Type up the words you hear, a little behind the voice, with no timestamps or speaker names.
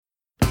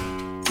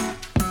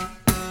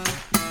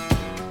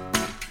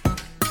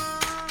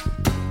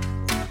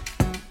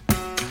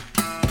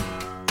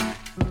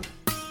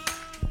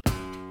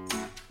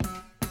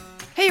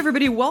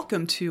everybody,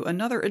 welcome to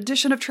another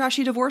edition of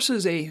Trashy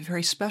Divorces, a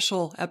very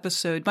special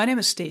episode. My name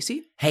is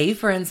Stacy. Hey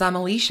friends, I'm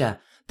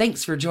Alicia.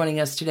 Thanks for joining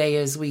us today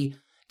as we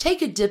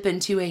take a dip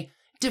into a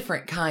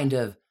different kind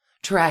of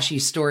trashy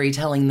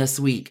storytelling this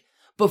week.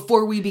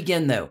 Before we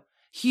begin though,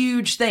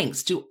 huge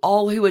thanks to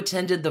all who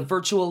attended the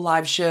virtual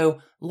live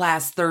show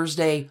last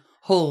Thursday.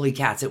 Holy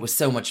cats, it was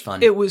so much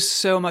fun. It was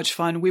so much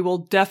fun. We will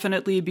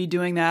definitely be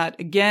doing that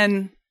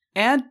again.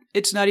 And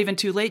it's not even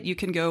too late. You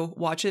can go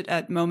watch it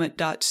at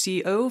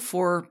moment.co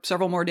for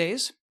several more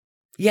days.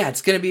 Yeah,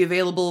 it's going to be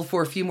available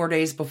for a few more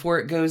days before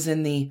it goes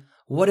in the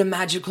What a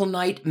Magical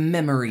Night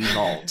memory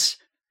vault.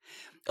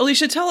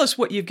 Alicia, tell us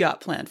what you've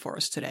got planned for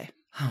us today.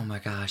 Oh my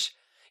gosh.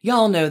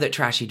 Y'all know that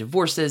Trashy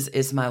Divorces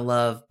is my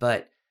love,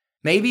 but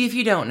maybe if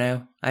you don't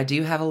know, I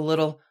do have a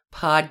little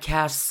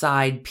podcast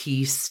side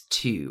piece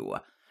too.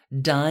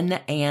 Done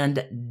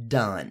and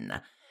Done.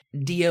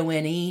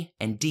 D-O-N-E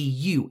and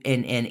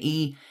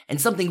D-U-N-N-E,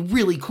 and something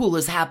really cool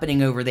is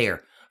happening over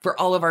there for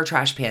all of our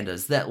trash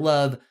pandas that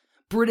love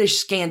British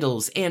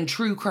scandals and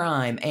true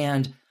crime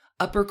and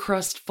upper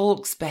crust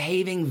folks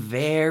behaving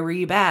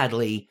very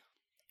badly,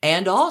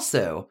 and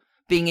also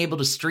being able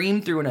to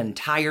stream through an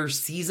entire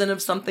season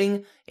of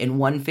something in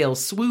one fell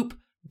swoop,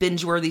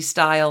 binge-worthy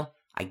style.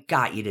 I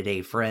got you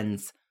today,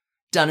 friends.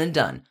 Done and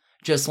Done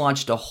just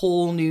launched a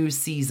whole new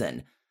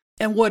season.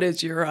 And what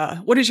is your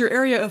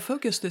area of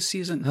focus this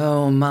season?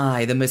 Oh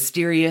my, the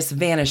mysterious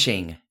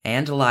vanishing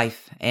and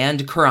life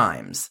and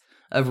crimes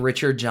of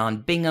Richard John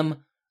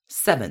Bingham,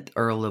 7th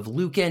Earl of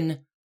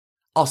Lucan,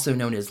 also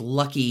known as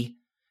Lucky,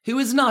 who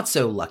is not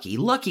so lucky.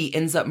 Lucky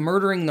ends up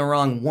murdering the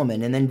wrong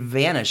woman and then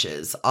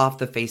vanishes off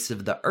the face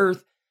of the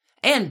earth,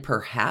 and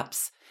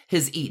perhaps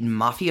his Eton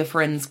Mafia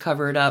friends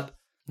cover it up.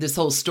 This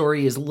whole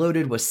story is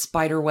loaded with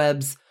spider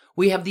webs.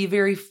 We have the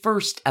very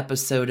first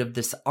episode of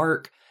this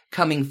arc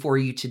coming for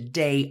you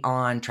today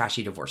on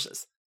Trashy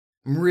Divorces.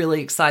 I'm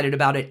really excited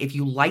about it. If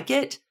you like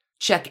it,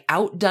 check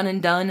out Done and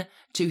Done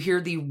to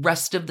hear the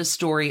rest of the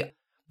story.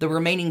 The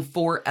remaining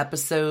 4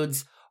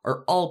 episodes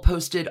are all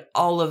posted,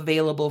 all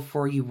available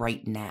for you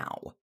right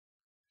now.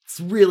 It's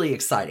really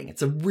exciting.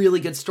 It's a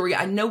really good story.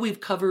 I know we've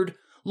covered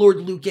Lord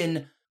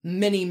Lucan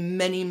many,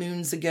 many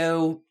moons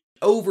ago,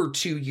 over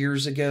 2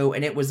 years ago,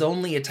 and it was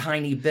only a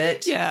tiny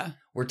bit. Yeah.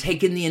 We're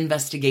taking the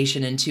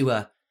investigation into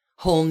a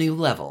whole new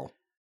level.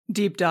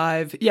 Deep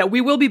dive. Yeah,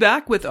 we will be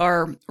back with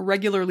our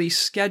regularly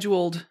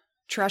scheduled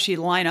trashy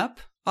lineup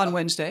on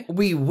Wednesday.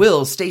 We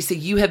will. Stacey,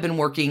 you have been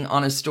working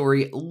on a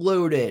story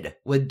loaded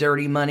with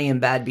dirty money and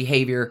bad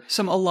behavior.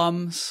 Some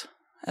alums,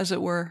 as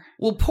it were.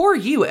 Well, poor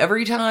you.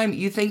 Every time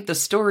you think the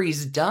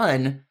story's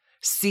done,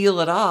 seal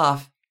it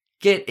off,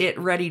 get it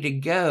ready to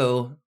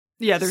go.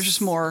 Yeah, there's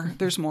just more.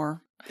 There's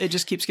more. It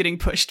just keeps getting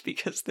pushed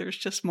because there's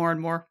just more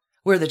and more.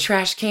 Where the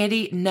trash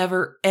candy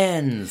never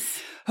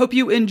ends. Hope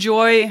you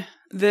enjoy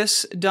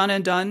this Done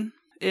and Done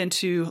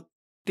into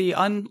the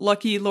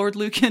unlucky Lord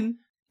Lucan.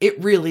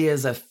 It really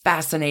is a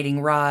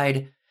fascinating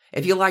ride.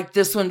 If you like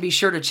this one, be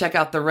sure to check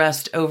out the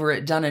rest over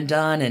at Done and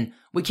Done, and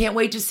we can't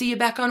wait to see you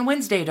back on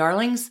Wednesday,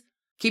 darlings.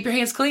 Keep your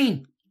hands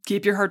clean.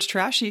 Keep your hearts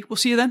trashy. We'll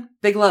see you then.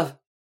 Big love.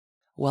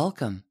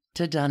 Welcome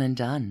to Done and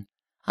Done.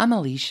 I'm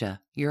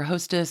Alicia, your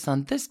hostess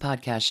on this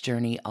podcast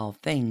journey, all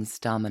things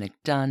Dominic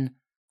Dunn,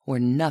 where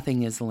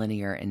nothing is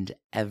linear and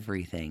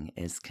everything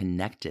is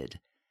connected.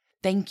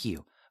 Thank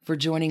you for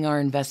joining our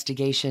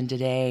investigation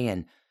today,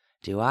 and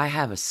do I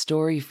have a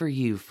story for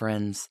you,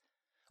 friends?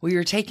 We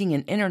are taking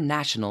an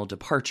international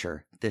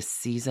departure this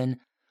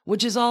season,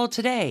 which is all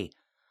today.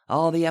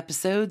 All the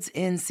episodes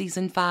in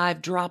Season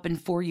 5 dropping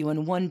for you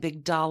in one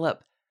big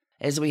dollop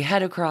as we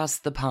head across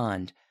the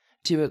pond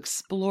to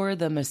explore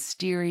the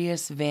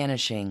mysterious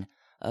vanishing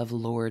of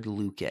Lord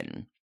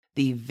Lucan,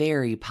 the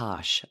very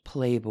posh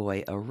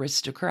playboy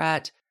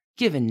aristocrat,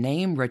 given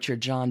name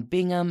Richard John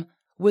Bingham,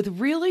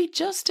 with really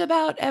just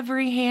about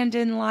every hand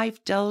in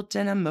life dealt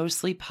in a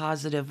mostly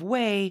positive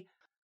way.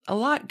 A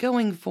lot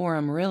going for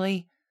him,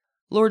 really.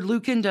 Lord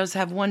Lucan does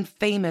have one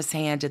famous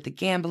hand at the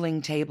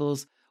gambling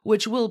tables,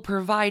 which will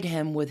provide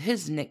him with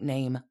his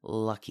nickname,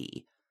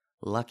 Lucky.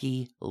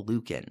 Lucky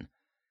Lucan.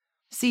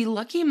 See,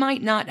 Lucky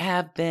might not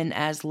have been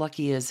as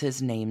lucky as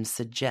his name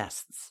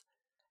suggests,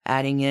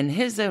 adding in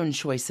his own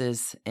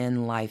choices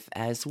in life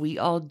as we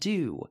all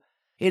do.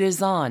 It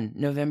is on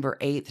November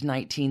 8th,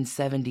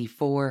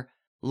 1974,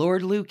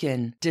 Lord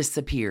Lucan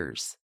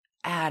disappears.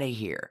 Out of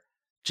here.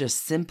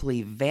 Just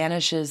simply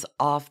vanishes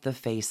off the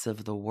face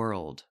of the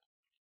world.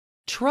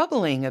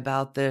 Troubling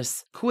about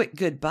this quick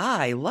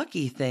goodbye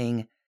Lucky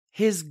thing,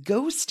 his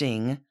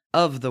ghosting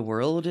of the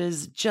world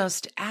is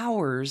just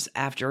hours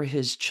after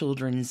his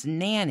children's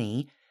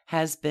nanny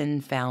has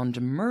been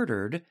found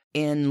murdered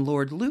in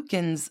Lord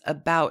Lucan's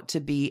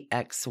about-to-be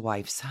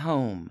ex-wife's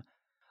home.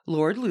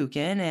 Lord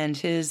Lucan and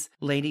his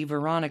Lady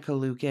Veronica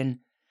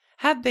Lucan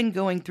have been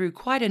going through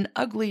quite an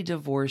ugly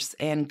divorce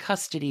and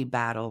custody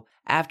battle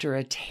after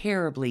a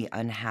terribly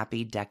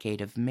unhappy decade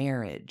of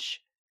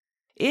marriage.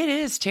 It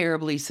is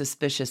terribly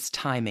suspicious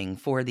timing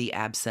for the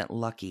absent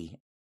Lucky.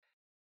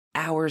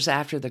 Hours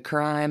after the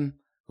crime,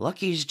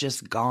 Lucky's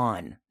just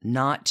gone,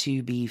 not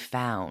to be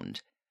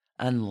found,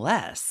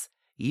 unless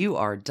you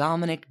are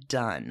Dominic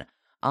Dunne,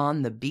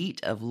 on the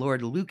beat of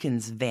Lord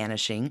Lucan's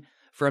vanishing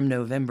from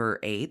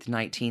November 8th,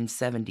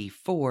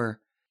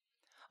 1974.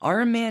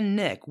 Our man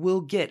Nick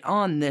will get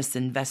on this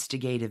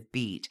investigative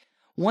beat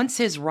once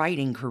his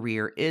writing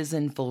career is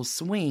in full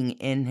swing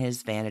in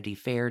his Vanity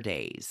Fair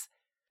days.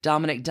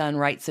 Dominic Dunne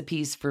writes a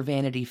piece for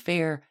Vanity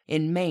Fair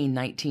in May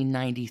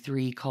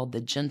 1993 called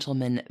The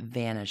Gentleman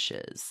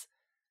Vanishes.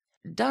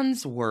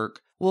 Dunne's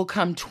work will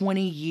come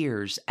 20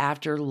 years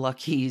after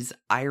Lucky's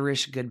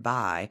Irish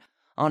goodbye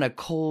on a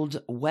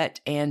cold, wet,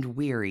 and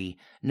weary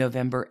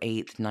November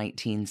 8th,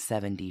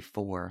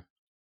 1974.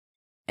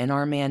 And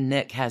our man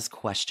Nick has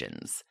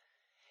questions.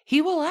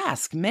 He will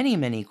ask many,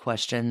 many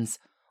questions,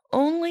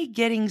 only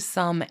getting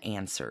some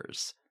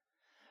answers.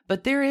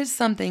 But there is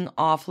something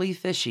awfully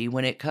fishy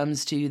when it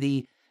comes to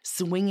the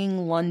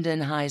swinging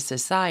London high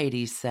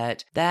society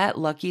set that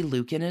Lucky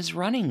Lucan is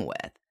running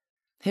with.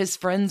 His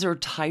friends are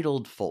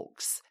titled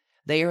folks.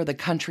 They are the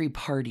country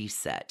party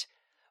set,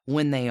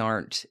 when they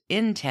aren't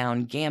in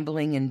town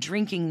gambling and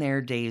drinking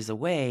their days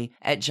away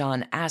at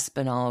John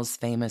Aspinall's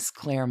famous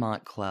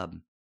Claremont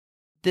Club.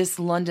 This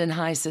London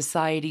high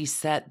society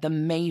set, the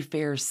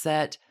Mayfair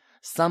set,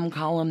 some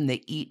call them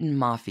the Eton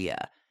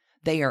Mafia.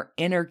 They are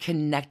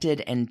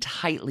interconnected and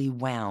tightly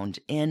wound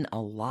in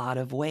a lot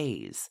of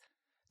ways,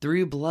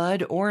 through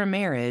blood or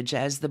marriage,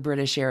 as the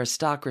British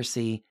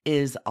aristocracy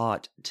is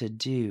ought to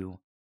do.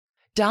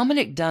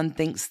 Dominic Dunne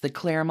thinks the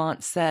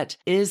Claremont set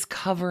is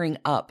covering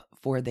up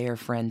for their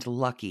friend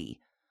Lucky,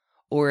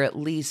 or at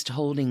least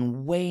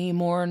holding way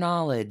more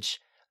knowledge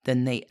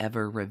than they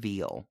ever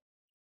reveal.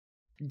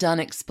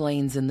 Dunne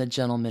explains in The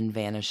Gentleman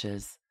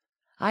Vanishes,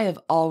 I have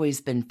always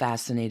been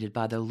fascinated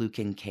by the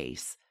Lucan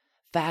case,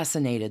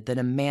 fascinated that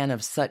a man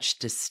of such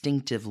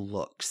distinctive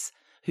looks,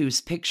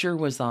 whose picture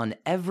was on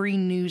every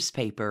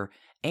newspaper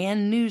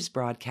and news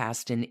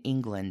broadcast in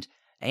England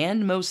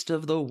and most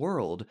of the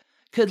world,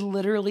 could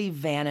literally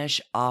vanish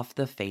off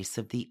the face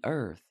of the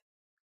earth.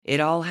 It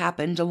all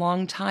happened a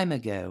long time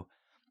ago,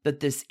 but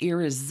this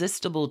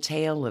irresistible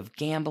tale of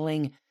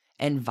gambling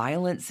and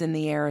violence in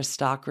the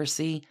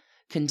aristocracy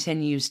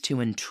continues to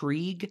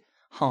intrigue,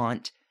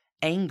 haunt,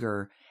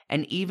 anger,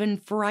 and even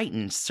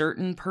frighten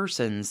certain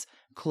persons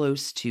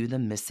close to the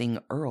missing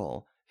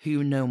Earl,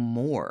 who know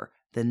more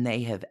than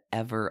they have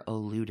ever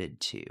alluded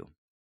to.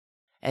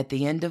 At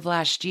the end of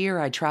last year,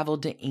 I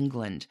traveled to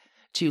England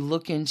to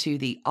look into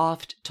the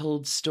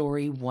oft-told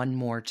story one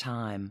more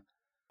time.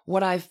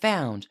 What I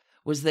found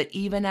was that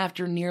even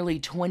after nearly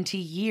 20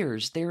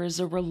 years, there is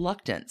a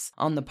reluctance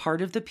on the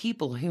part of the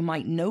people who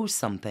might know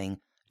something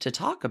to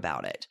talk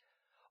about it,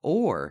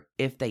 or,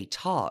 if they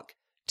talk,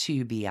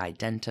 to be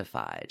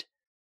identified.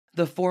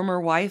 The former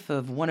wife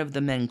of one of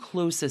the men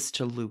closest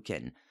to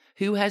Lucan,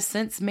 who has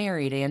since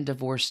married and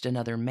divorced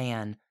another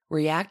man,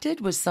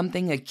 reacted with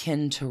something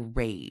akin to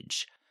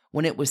rage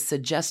when it was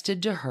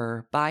suggested to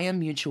her by a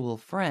mutual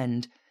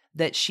friend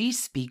that she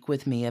speak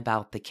with me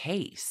about the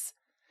case.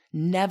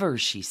 Never,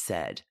 she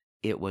said,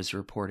 it was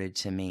reported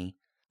to me.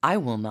 I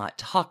will not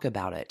talk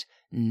about it.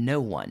 No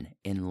one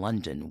in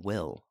London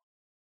will.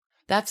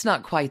 That's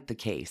not quite the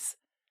case.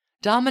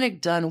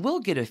 Dominic Dunne will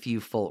get a few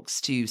folks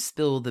to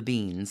spill the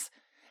beans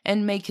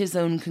and make his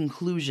own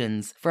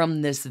conclusions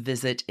from this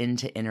visit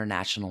into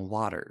international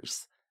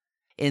waters.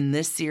 In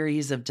this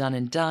series of Done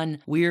and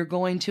Dunne, we are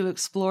going to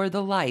explore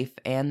the life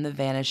and the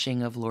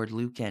vanishing of Lord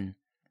Lucan,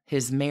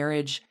 his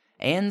marriage,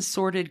 and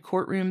sordid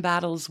courtroom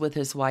battles with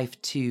his wife,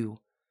 too.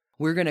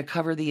 We're going to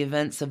cover the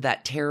events of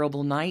that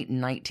terrible night in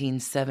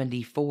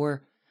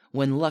 1974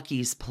 when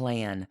Lucky's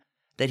plan,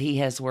 that he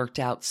has worked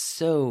out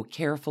so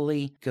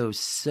carefully, goes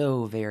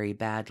so very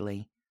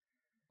badly.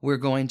 We're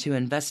going to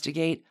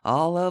investigate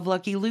all of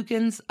Lucky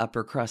Lucan's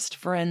upper crust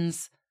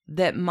friends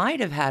that might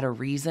have had a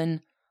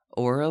reason,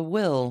 or a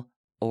will,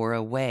 or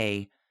a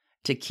way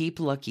to keep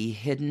Lucky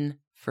hidden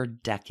for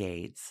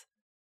decades.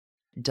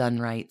 Dunne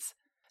writes,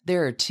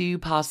 there are two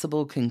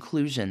possible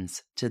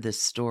conclusions to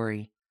this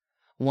story.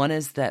 One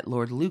is that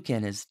Lord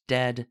Lucan is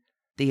dead.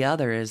 The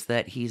other is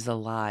that he's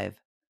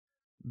alive.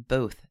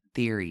 Both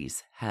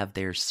theories have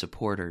their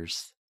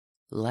supporters.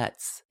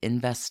 Let's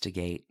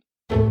investigate.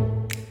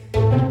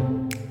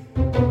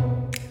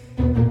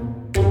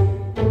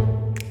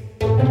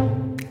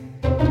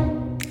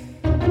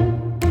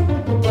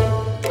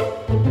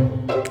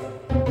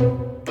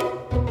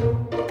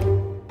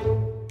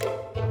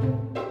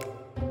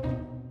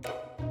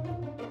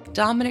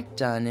 Dominic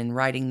Dunne, in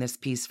writing this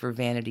piece for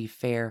Vanity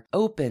Fair,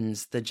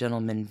 opens The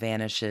Gentleman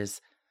Vanishes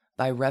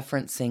by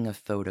referencing a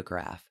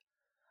photograph,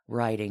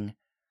 writing,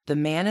 the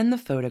man in the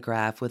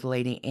photograph with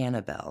Lady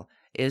Annabel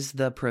is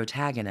the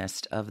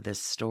protagonist of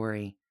this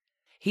story.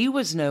 He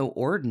was no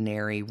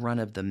ordinary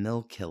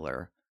run-of-the-mill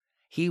killer.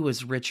 He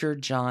was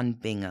Richard John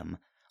Bingham,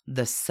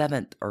 the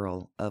 7th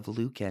Earl of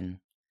Lucan.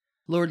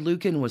 Lord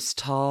Lucan was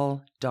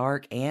tall,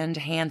 dark, and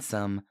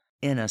handsome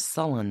in a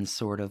sullen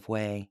sort of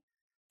way.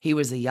 He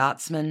was a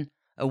yachtsman,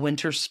 a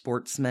winter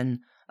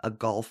sportsman, a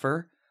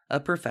golfer, a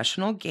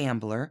professional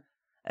gambler,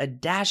 a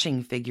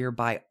dashing figure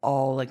by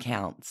all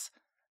accounts,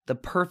 the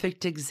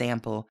perfect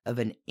example of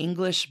an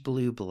English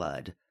blue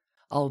blood,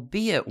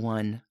 albeit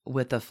one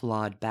with a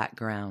flawed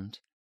background.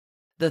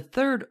 The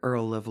third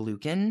Earl of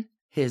Lucan,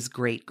 his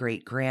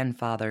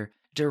great-great-grandfather,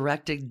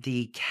 directed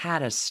the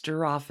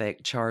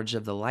catastrophic Charge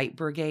of the Light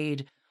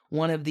Brigade,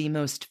 one of the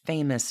most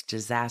famous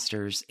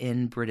disasters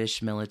in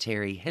British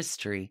military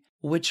history,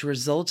 which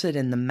resulted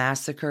in the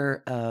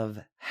massacre of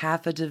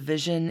half a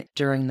division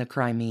during the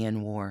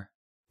Crimean War,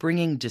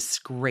 bringing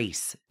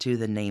disgrace to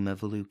the name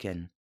of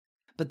Lucan.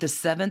 But the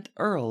seventh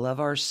Earl of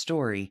our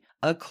story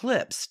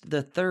eclipsed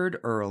the third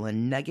Earl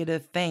in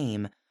negative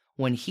fame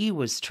when he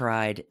was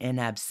tried in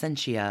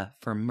absentia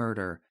for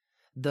murder,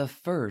 the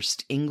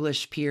first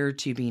English peer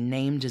to be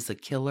named as a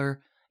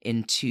killer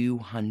in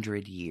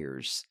 200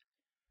 years.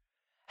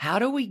 How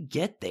do we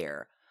get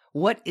there?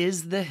 What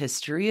is the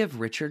history of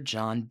Richard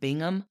John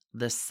Bingham,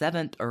 the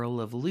seventh Earl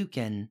of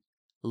Lucan,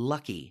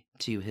 lucky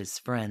to his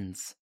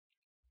friends?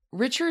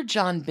 Richard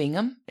John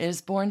Bingham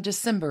is born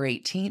December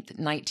 18th,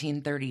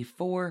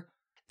 1934,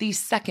 the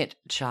second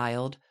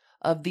child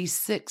of the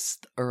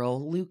sixth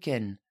Earl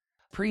Lucan.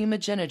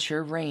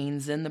 Primogeniture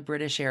reigns in the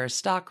British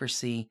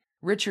aristocracy.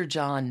 Richard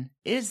John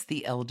is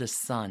the eldest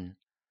son.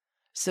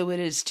 So it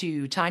is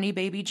to tiny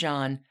baby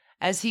John,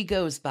 as he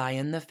goes by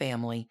in the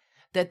family,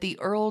 that the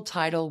Earl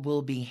title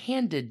will be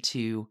handed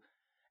to.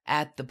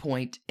 At the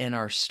point in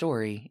our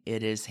story,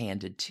 it is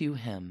handed to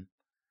him.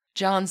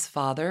 John's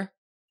father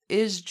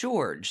is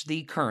George,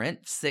 the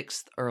current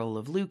sixth Earl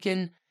of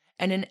Lucan,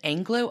 and an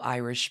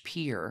Anglo-Irish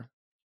peer.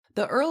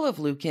 The Earl of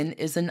Lucan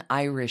is an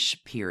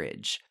Irish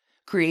peerage,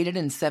 created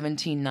in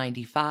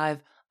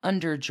 1795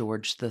 under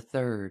George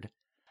III.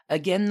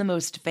 Again, the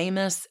most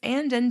famous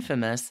and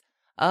infamous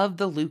of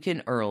the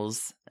Lucan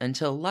Earls,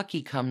 until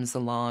Lucky comes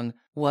along,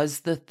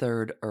 was the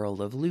third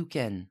Earl of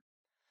Lucan.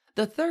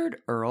 The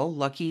third Earl,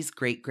 Lucky's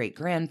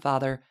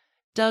great-great-grandfather,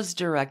 does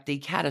direct the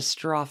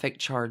catastrophic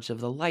Charge of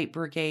the Light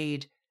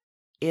Brigade.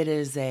 It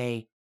is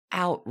an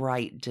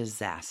outright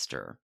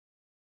disaster.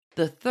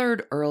 The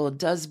third Earl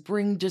does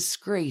bring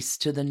disgrace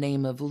to the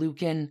name of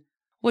Lucan,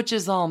 which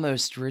is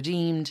almost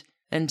redeemed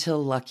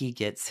until Lucky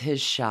gets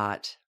his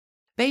shot.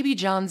 Baby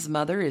John's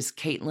mother is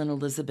Caitlin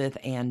Elizabeth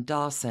Ann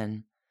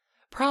Dawson.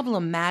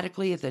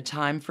 Problematically at the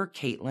time for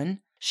Caitlin,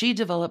 she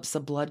develops a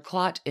blood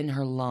clot in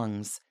her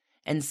lungs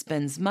and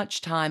spends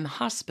much time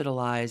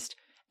hospitalized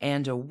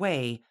and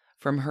away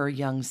from her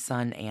young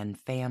son and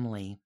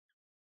family.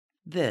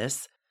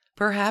 This,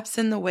 perhaps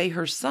in the way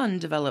her son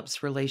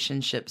develops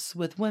relationships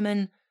with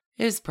women,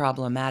 is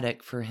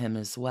problematic for him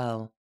as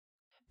well.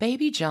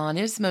 Baby John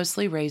is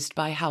mostly raised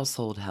by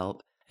household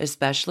help,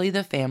 especially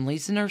the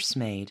family's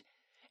nursemaid,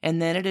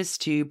 and then it is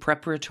to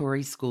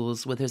preparatory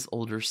schools with his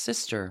older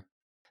sister.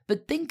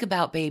 But think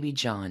about Baby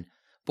John,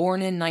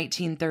 born in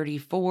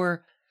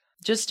 1934.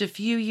 Just a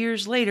few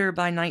years later,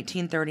 by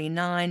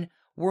 1939,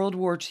 World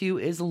War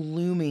II is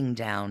looming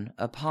down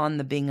upon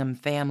the Bingham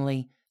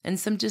family, and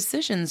some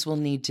decisions will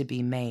need to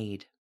be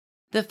made.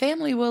 The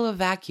family will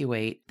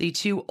evacuate the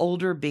two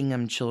older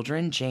Bingham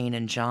children, Jane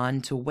and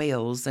John, to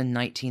Wales in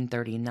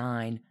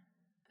 1939.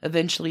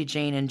 Eventually,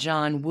 Jane and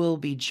John will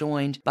be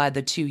joined by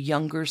the two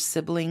younger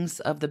siblings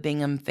of the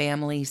Bingham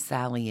family,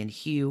 Sally and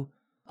Hugh.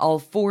 All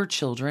four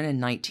children in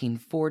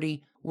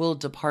 1940 will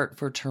depart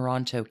for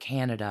Toronto,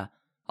 Canada,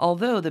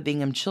 although the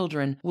Bingham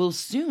children will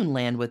soon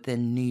land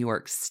within New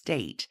York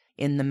State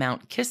in the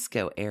Mount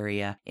Kisco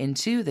area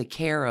into the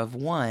care of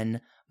one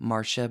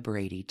Marcia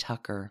Brady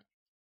Tucker.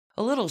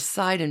 A little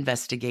side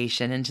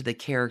investigation into the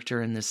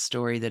character in this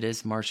story that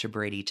is Marcia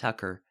Brady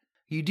Tucker.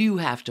 You do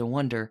have to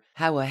wonder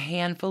how a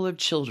handful of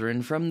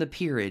children from the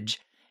peerage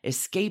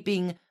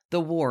escaping the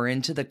war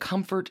into the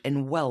comfort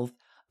and wealth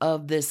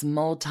of this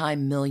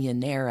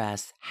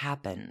multi-millionairess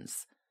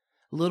happens.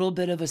 Little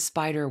bit of a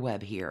spider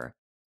web here.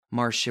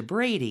 Marcia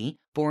Brady,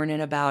 born in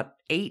about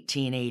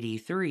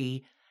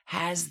 1883,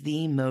 has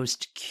the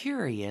most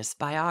curious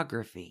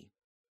biography.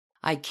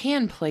 I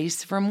can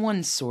place from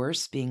one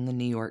source, being the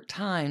New York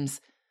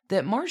Times,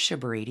 that Marcia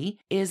Brady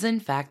is in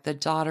fact the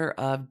daughter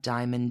of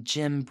Diamond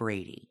Jim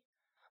Brady.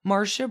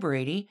 Marcia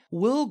Brady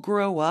will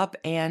grow up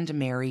and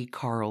marry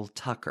Carl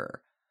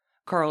Tucker.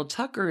 Carl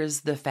Tucker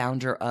is the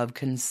founder of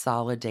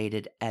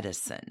Consolidated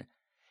Edison.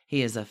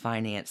 He is a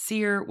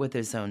financier with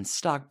his own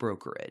stock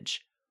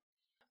brokerage.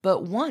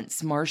 But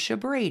once Marcia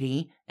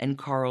Brady and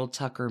Carl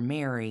Tucker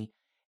marry,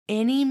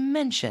 any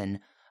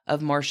mention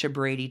of Marcia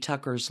Brady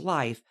Tucker's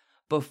life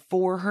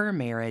before her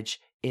marriage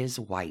is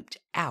wiped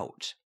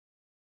out.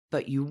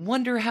 But you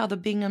wonder how the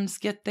Binghams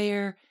get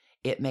there?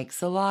 It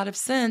makes a lot of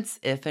sense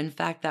if, in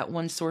fact, that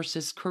one source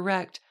is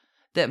correct,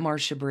 that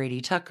Marcia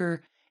Brady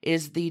Tucker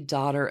is the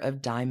daughter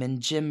of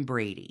Diamond Jim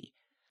Brady.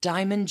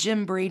 Diamond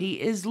Jim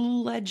Brady is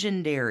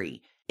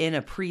legendary in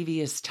a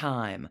previous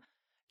time.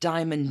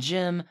 Diamond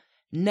Jim,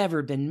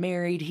 never been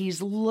married,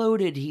 he's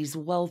loaded, he's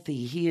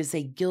wealthy, he is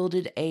a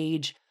Gilded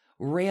Age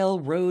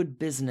railroad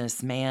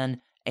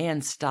businessman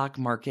and stock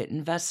market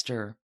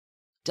investor.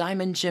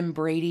 Diamond Jim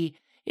Brady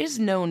is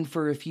known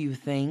for a few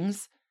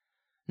things.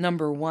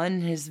 Number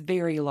one, his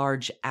very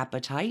large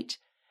appetite,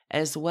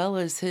 as well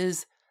as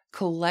his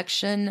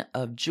collection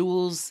of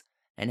jewels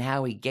and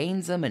how he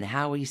gains them and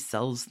how he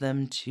sells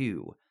them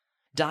too.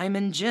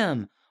 Diamond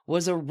Jim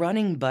was a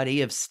running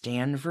buddy of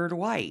Stanford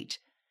White,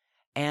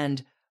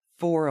 and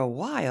for a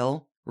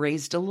while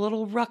raised a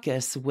little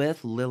ruckus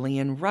with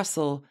Lillian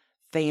Russell,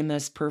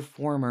 famous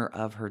performer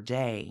of her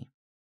day.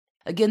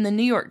 Again, the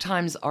New York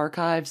Times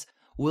archives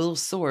will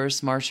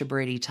source Marcia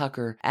Brady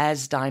Tucker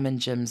as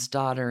Diamond Jim's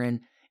daughter, and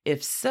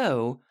if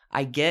so,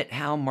 I get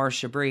how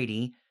Marcia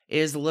Brady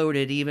is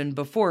loaded even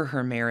before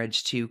her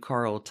marriage to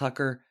Carl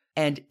Tucker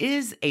and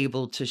is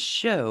able to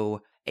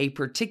show a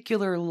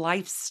particular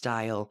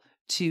lifestyle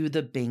to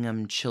the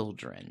Bingham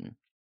children.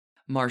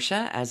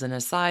 Marcia, as an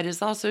aside,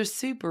 is also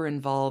super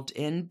involved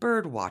in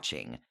bird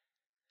watching.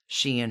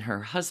 She and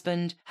her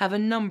husband have a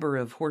number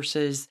of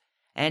horses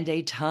and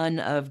a ton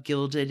of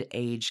Gilded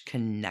Age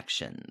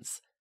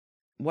connections.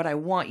 What I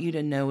want you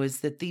to know is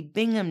that the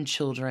Bingham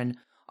children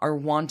are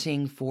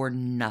wanting for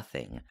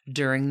nothing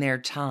during their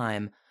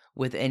time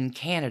within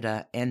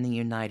Canada and the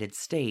United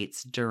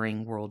States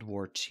during World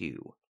War II.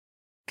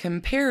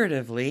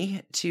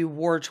 Comparatively to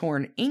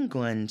war-torn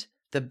England,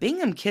 the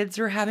Bingham kids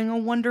are having a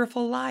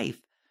wonderful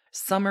life.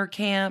 Summer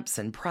camps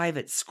and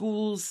private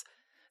schools.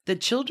 The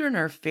children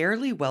are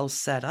fairly well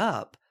set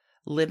up,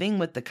 living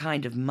with the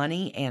kind of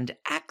money and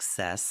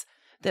access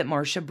that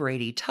Marcia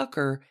Brady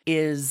Tucker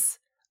is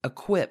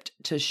equipped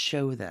to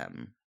show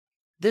them.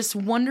 This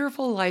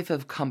wonderful life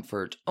of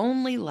comfort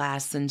only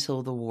lasts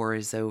until the war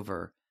is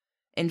over.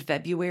 In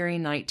February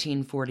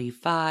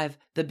 1945,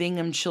 the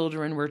Bingham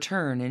children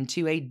return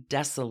into a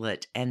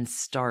desolate and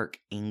stark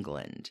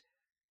England.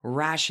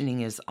 Rationing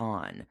is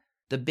on.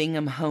 The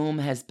Bingham home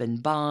has been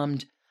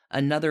bombed.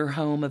 Another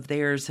home of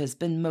theirs has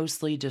been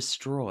mostly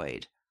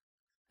destroyed.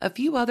 A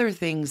few other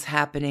things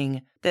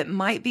happening that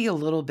might be a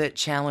little bit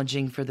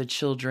challenging for the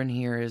children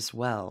here as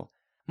well.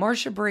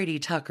 Marcia Brady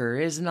Tucker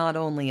is not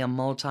only a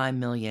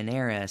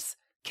multi-millionairess,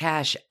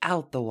 cash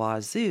out the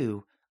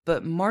wazoo,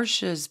 but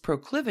Marcia's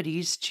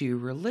proclivities to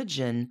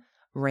religion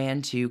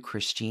ran to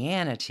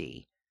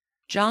Christianity.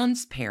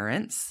 John's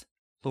parents,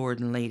 Lord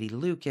and Lady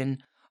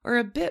Lucan, are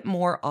a bit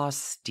more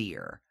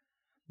austere.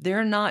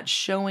 They're not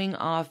showing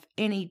off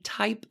any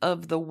type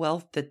of the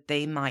wealth that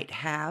they might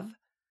have.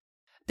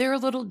 They're a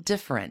little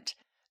different.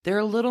 They're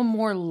a little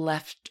more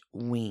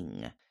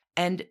left-wing.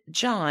 And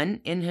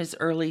John, in his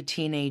early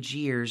teenage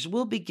years,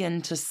 will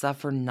begin to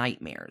suffer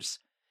nightmares.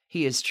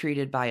 He is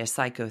treated by a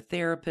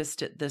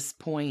psychotherapist at this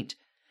point.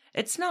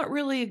 It's not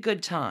really a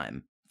good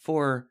time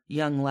for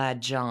young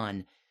lad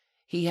John.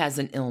 He has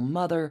an ill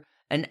mother,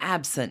 an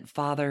absent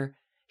father.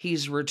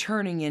 He's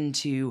returning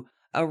into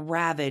a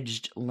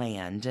ravaged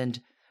land,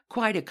 and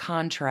quite a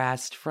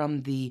contrast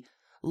from the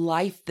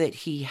life that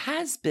he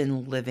has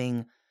been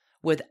living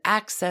with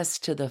access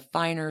to the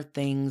finer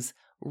things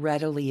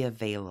readily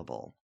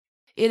available.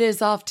 It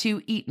is off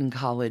to Eton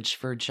College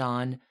for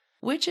John,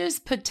 which is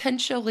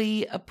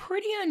potentially a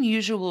pretty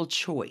unusual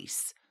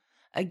choice.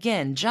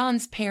 Again,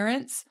 John's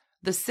parents,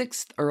 the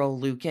 6th Earl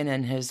Lucan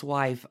and his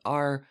wife,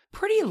 are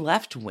pretty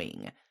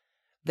left-wing.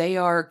 They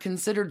are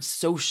considered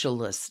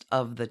socialist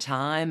of the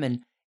time,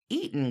 and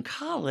Eton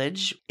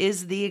College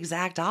is the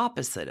exact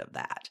opposite of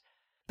that.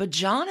 But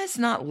John is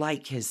not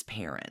like his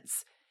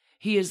parents.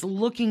 He is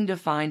looking to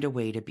find a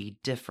way to be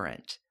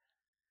different.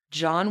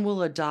 John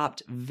will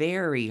adopt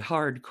very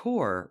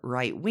hardcore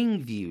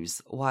right-wing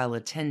views while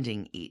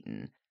attending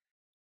Eton.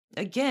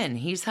 Again,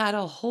 he's had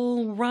a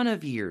whole run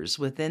of years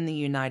within the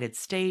United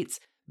States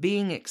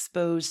being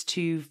exposed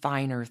to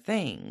finer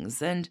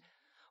things, and,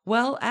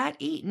 well, at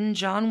Eton,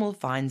 John will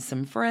find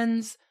some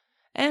friends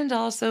and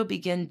also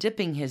begin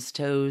dipping his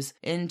toes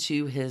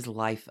into his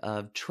life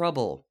of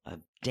trouble,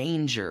 of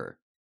danger.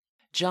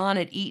 John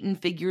at Eton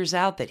figures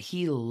out that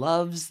he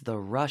loves the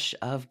rush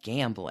of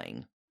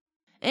gambling.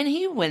 And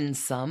he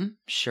wins some,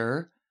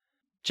 sure.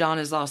 John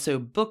is also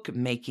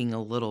bookmaking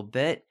a little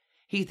bit.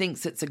 He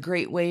thinks it's a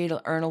great way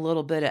to earn a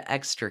little bit of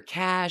extra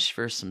cash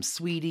for some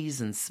sweeties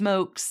and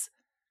smokes.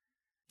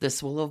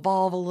 This will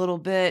evolve a little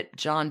bit.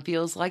 John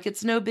feels like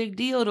it's no big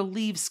deal to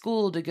leave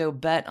school to go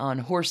bet on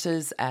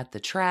horses at the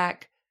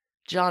track.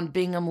 John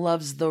Bingham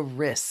loves the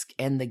risk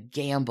and the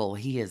gamble.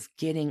 He is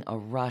getting a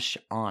rush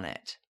on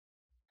it.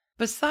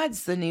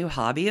 Besides the new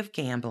hobby of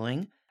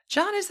gambling,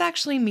 John is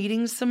actually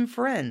meeting some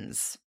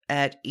friends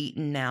at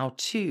Eton now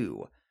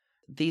too.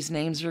 These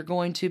names are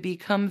going to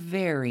become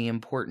very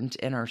important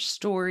in our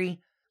story.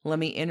 Let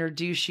me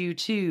introduce you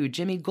to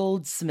Jimmy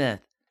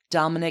Goldsmith,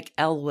 Dominic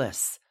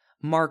Elwes,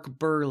 Mark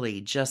Burley,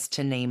 just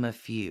to name a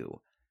few.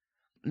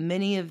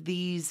 Many of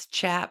these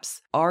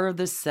chaps are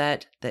the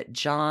set that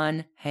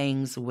John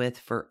hangs with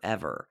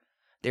forever.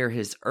 They're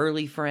his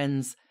early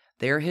friends.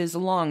 They're his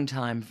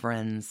longtime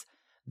friends.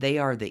 They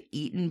are the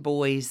Eton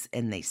boys,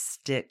 and they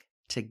stick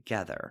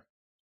together.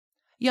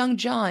 Young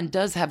John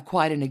does have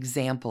quite an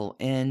example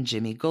in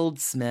Jimmy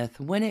Goldsmith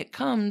when it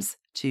comes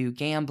to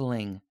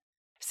gambling.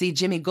 See,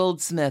 Jimmy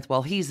Goldsmith,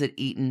 while he's at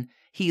Eton,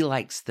 he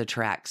likes the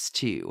tracks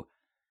too.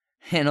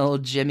 And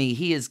old Jimmy,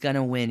 he is going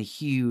to win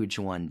huge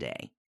one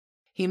day.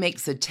 He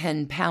makes a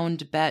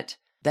 10-pound bet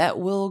that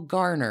will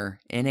garner,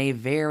 in a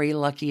very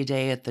lucky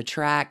day at the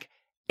track,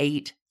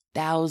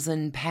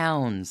 8,000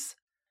 pounds.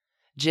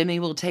 Jimmy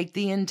will take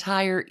the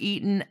entire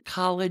Eton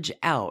College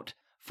out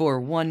for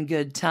one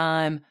good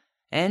time,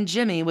 and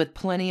Jimmy, with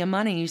plenty of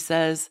money,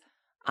 says,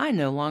 I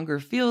no longer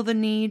feel the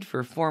need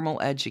for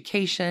formal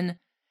education,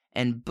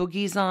 and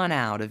boogies on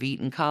out of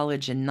Eton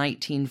College in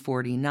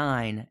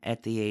 1949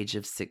 at the age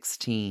of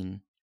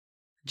 16.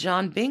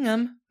 John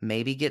Bingham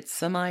maybe gets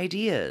some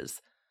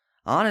ideas.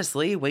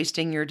 Honestly,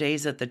 wasting your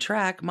days at the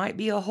track might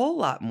be a whole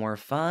lot more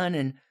fun,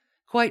 and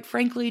quite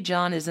frankly,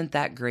 John isn't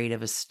that great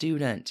of a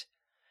student.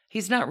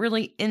 He's not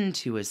really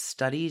into his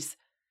studies.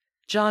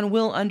 John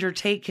will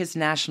undertake his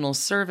national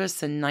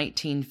service in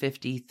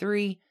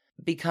 1953,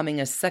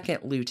 becoming a second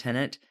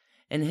lieutenant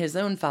in his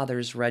own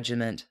father's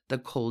regiment, the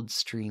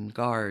Coldstream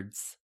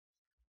Guards.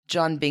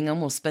 John Bingham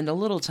will spend a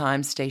little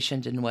time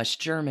stationed in West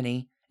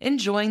Germany,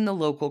 enjoying the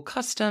local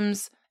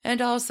customs,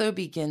 and also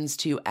begins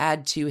to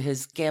add to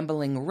his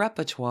gambling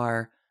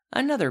repertoire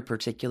another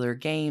particular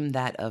game,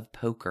 that of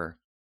poker.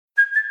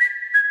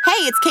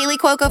 Hey, it's Kaylee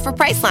Cuoco for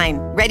Priceline.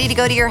 Ready to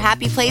go to your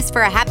happy place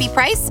for a happy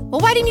price? Well,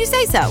 why didn't you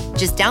say so?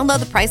 Just download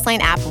the Priceline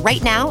app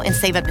right now and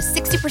save up to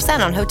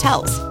 60% on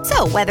hotels.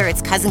 So whether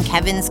it's Cousin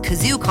Kevin's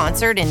Kazoo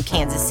Concert in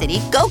Kansas City,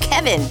 go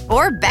Kevin,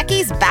 or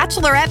Becky's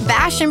Bachelorette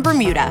Bash in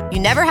Bermuda, you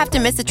never have to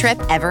miss a trip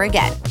ever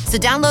again. So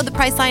download the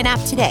Priceline app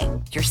today.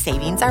 Your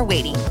savings are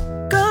waiting.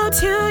 Go to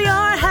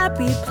your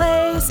happy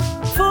place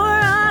for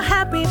a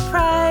happy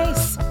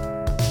price.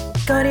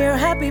 Go to your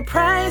happy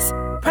price,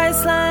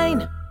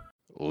 Priceline.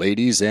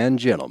 Ladies and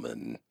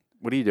gentlemen.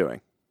 What are you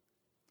doing?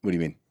 What do you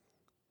mean?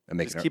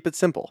 Just keep it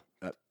simple.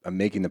 I'm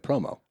making the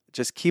promo.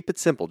 Just keep it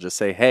simple. Just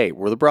say, hey,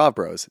 we're the Brav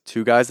Bros.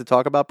 Two guys that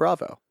talk about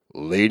Bravo.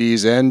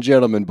 Ladies and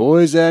gentlemen,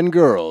 boys and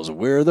girls,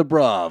 we're the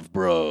Brav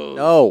Bros.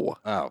 No.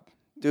 Oh.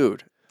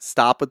 Dude,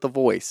 stop with the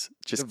voice.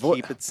 Just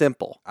keep it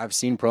simple. I've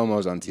seen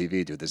promos on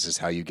TV, dude. This is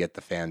how you get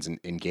the fans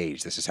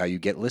engaged. This is how you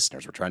get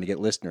listeners. We're trying to get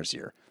listeners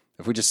here.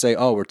 If we just say,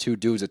 oh, we're two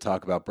dudes that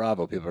talk about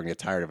Bravo, people are going to get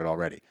tired of it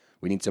already.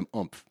 We need some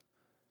oomph.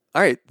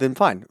 All right, then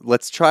fine.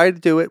 Let's try to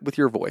do it with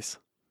your voice.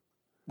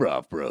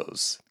 Brav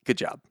Bros. Good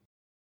job.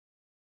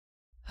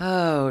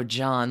 Oh,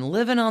 John,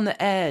 living on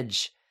the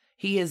edge.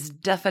 He is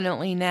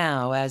definitely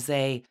now, as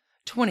a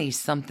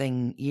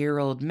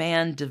 20-something-year-old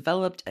man,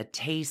 developed a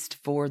taste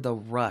for the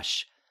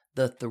rush,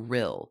 the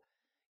thrill.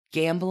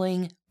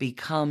 Gambling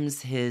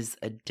becomes his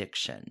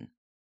addiction.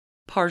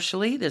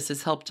 Partially, this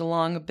is helped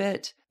along a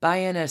bit by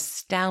an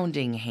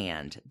astounding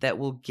hand that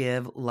will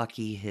give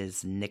Lucky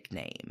his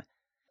nickname.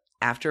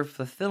 After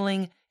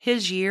fulfilling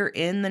his year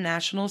in the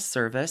national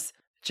service,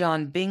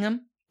 John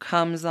Bingham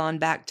comes on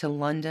back to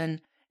London,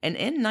 and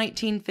in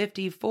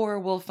 1954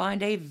 will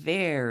find a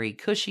very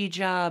cushy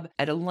job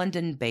at a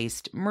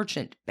London-based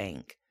merchant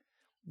bank.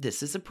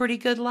 This is a pretty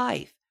good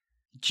life.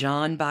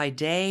 John by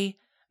day,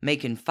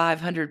 making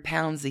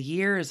 £500 a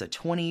year as a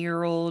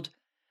 20-year-old.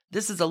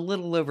 This is a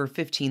little over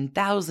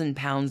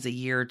 £15,000 a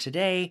year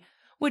today,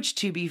 which,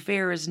 to be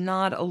fair, is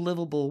not a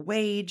livable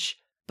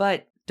wage,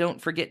 but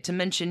don't forget to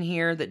mention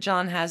here that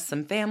John has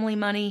some family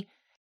money.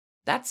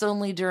 That's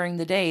only during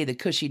the day, the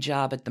cushy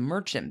job at the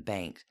merchant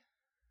bank.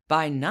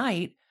 By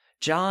night,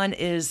 John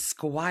is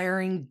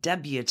squiring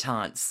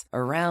debutantes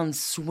around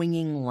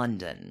swinging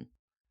London.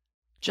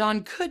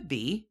 John could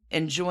be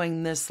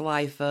enjoying this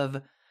life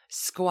of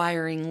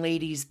squiring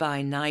ladies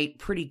by night,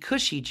 pretty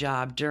cushy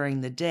job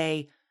during the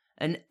day,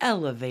 an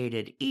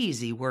elevated,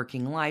 easy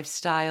working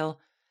lifestyle.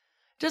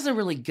 Doesn't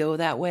really go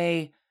that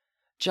way.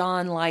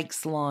 John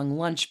likes long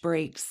lunch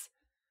breaks.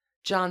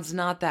 John's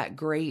not that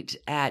great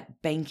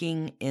at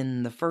banking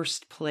in the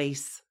first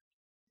place.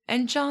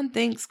 And John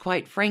thinks,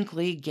 quite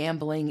frankly,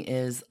 gambling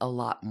is a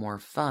lot more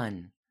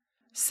fun.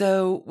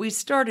 So we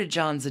started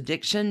John's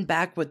addiction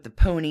back with the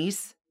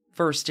ponies,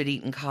 first at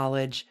Eton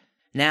College.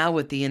 Now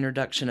with the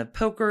introduction of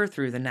poker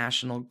through the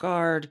National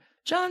Guard,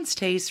 John's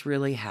tastes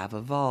really have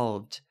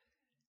evolved.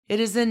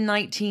 It is in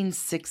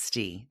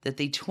 1960 that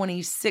the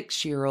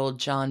 26-year-old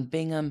John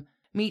Bingham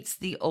meets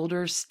the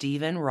older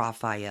Stephen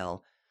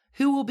Raphael,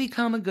 who will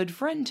become a good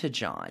friend to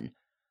John.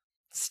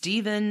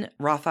 Stephen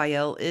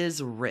Raphael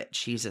is rich.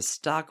 He's a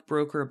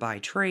stockbroker by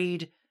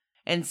trade,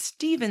 and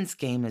Stephen's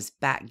game is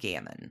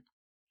backgammon.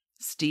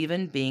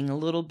 Stephen being a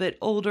little bit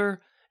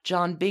older,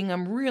 John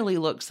Bingham really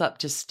looks up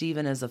to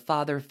Stephen as a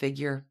father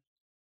figure.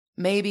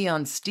 Maybe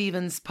on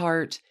Stephen's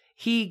part,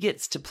 he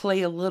gets to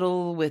play a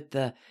little with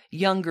the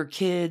younger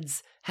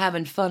kids,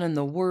 having fun in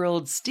the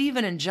world.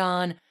 Stephen and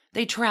John,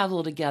 they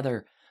travel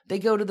together. They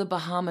go to the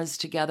Bahamas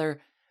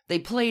together. They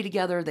play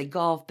together. They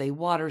golf. They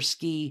water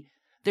ski.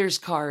 There's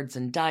cards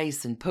and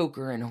dice and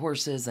poker and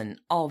horses and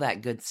all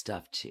that good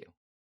stuff too.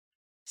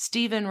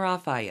 Stephen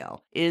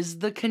Raphael is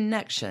the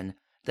connection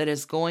that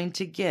is going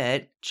to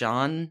get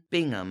John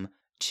Bingham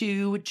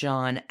to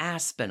John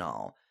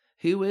Aspinall,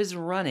 who is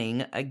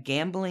running a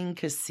gambling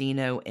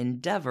casino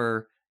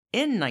endeavor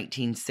in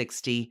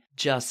 1960,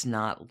 just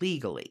not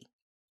legally.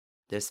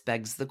 This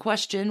begs the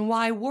question,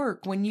 why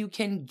work when you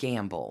can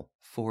gamble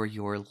for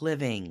your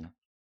living?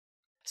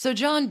 So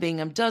John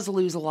Bingham does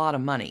lose a lot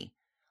of money,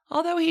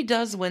 although he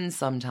does win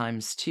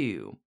sometimes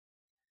too.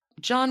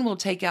 John will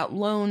take out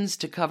loans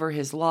to cover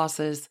his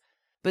losses,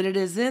 but it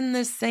is in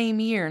this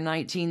same year,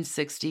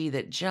 1960,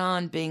 that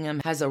John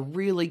Bingham has a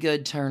really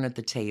good turn at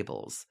the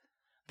tables.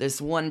 This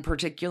one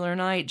particular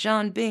night,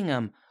 John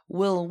Bingham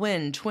will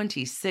win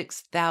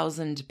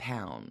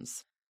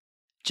 £26,000.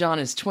 John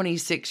is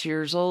 26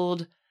 years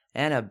old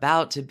and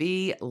about to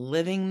be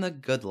living the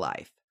good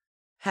life.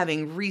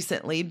 Having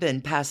recently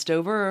been passed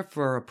over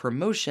for a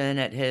promotion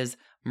at his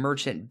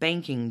merchant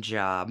banking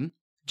job,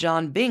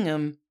 John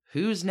Bingham,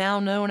 who's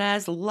now known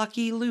as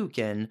Lucky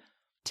Lucan,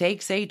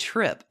 takes a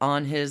trip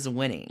on his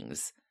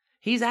winnings.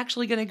 He's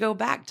actually going to go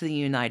back to the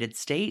United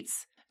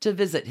States to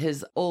visit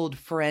his old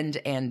friend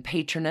and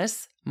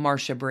patroness,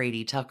 Marcia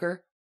Brady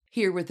Tucker.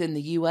 Here within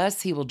the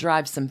U.S., he will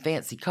drive some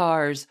fancy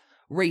cars,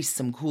 race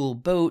some cool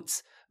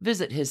boats,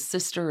 visit his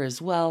sister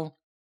as well.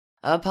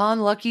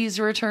 Upon Lucky's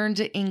return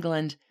to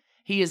England,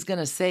 he is going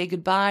to say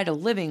goodbye to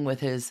living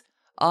with his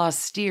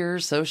austere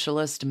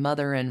socialist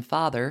mother and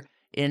father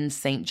in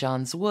St.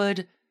 John's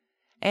Wood,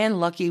 and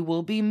Lucky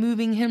will be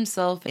moving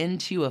himself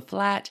into a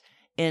flat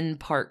in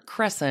Park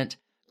Crescent,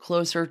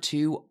 closer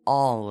to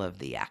all of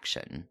the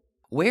action.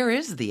 Where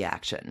is the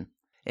action?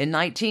 In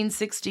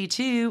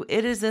 1962,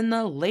 it is in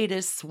the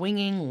latest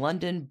swinging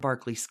London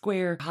Berkeley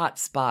Square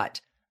hotspot,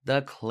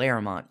 the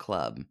Claremont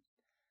Club.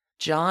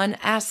 John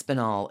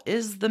Aspinall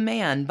is the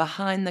man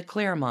behind the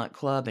Claremont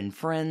Club, and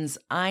friends,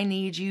 I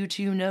need you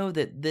to know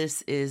that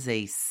this is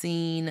a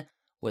scene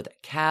with a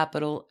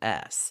capital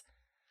S.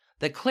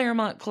 The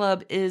Claremont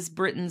Club is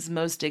Britain's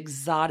most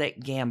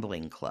exotic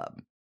gambling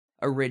club.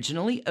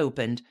 Originally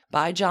opened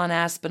by John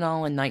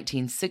Aspinall in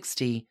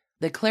 1960,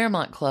 the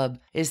Claremont Club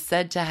is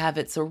said to have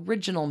its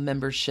original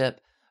membership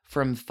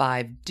from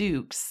 5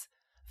 dukes,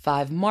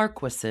 5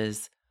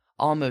 marquises,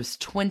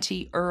 almost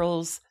 20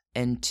 earls,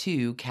 and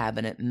 2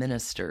 cabinet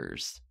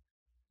ministers.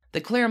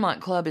 The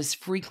Claremont Club is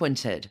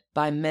frequented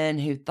by men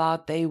who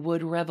thought they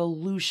would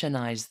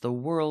revolutionize the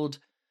world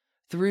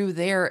through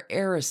their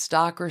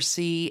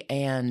aristocracy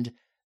and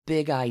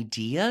big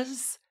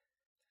ideas.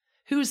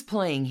 Who's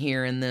playing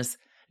here in this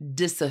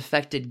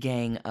disaffected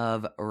gang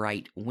of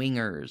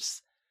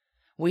right-wingers?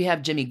 We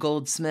have Jimmy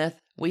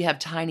Goldsmith, we have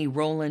Tiny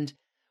Rowland,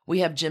 we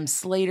have Jim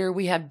Slater,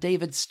 we have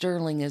David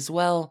Sterling as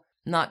well,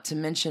 not to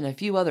mention a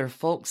few other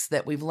folks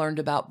that we've learned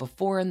about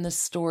before in this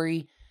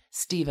story,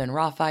 Stephen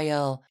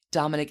Raphael,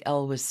 Dominic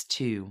Elwes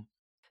too.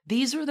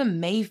 These are the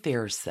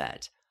Mayfair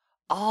set.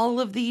 All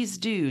of these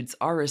dudes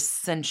are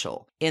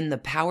essential in the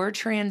power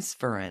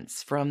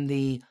transference from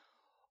the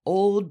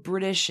old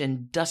British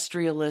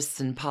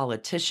industrialists and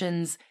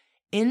politicians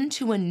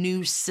into a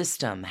new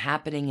system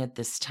happening at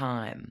this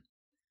time.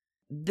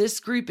 This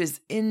group is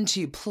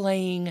into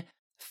playing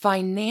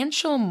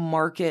financial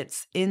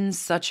markets in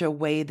such a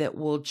way that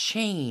will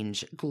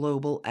change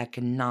global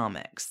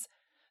economics.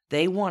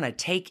 They want to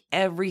take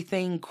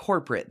everything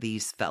corporate,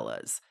 these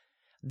fellas.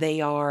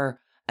 They are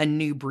a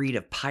new breed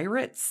of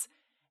pirates,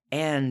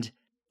 and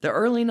the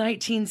early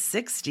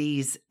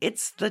 1960s,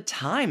 it's the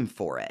time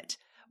for it.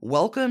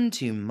 Welcome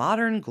to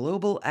modern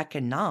global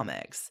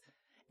economics.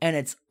 And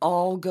it's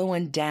all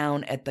going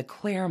down at the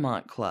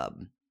Claremont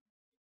Club.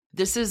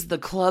 This is the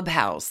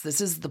clubhouse.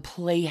 This is the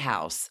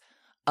playhouse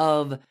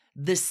of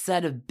this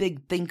set of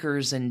big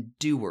thinkers and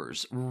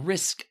doers,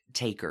 risk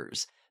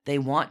takers. They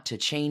want to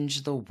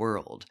change the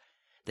world.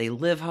 They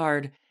live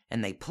hard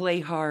and they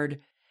play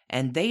hard,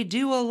 and they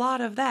do a lot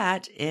of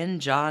that in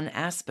John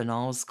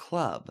Aspinall's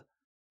club.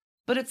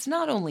 But it's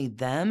not only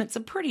them, it's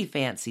a pretty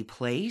fancy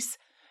place.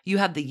 You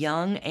have the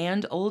young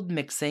and old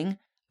mixing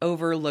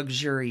over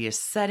luxurious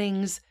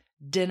settings,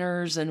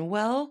 dinners, and,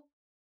 well,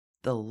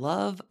 the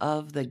love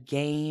of the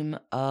game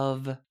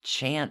of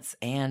chance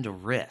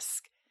and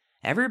risk.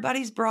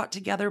 Everybody's brought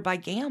together by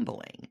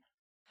gambling.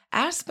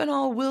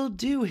 Aspinall will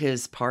do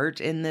his part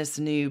in this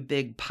new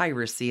big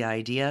piracy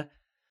idea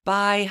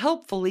by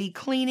helpfully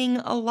cleaning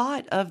a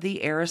lot of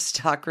the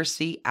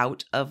aristocracy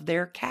out of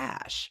their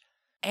cash.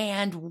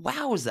 And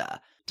wowza,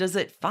 does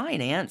it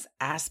finance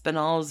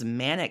Aspinall's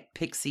manic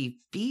pixie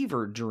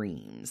fever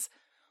dreams.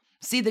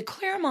 See, the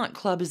Claremont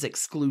Club is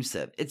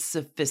exclusive. It's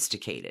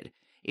sophisticated.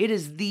 It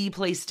is the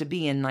place to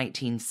be in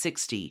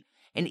 1960,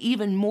 and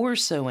even more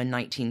so in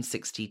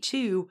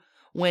 1962,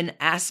 when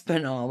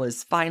Aspinall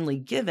is finally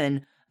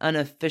given an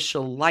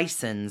official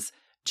license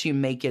to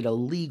make it a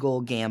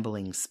legal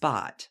gambling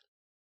spot.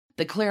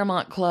 The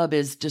Claremont Club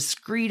is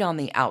discreet on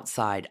the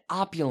outside,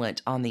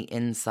 opulent on the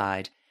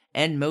inside,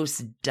 and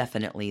most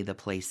definitely the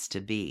place to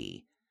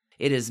be.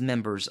 It is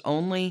members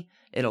only.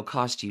 It'll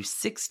cost you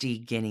 60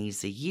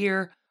 guineas a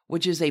year,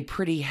 which is a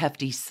pretty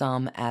hefty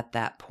sum at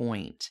that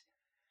point.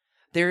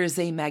 There is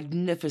a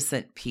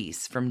magnificent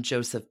piece from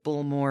Joseph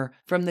Bullmore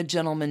from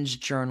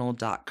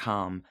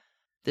thegentleman'sjournal.com.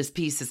 This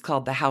piece is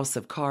called The House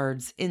of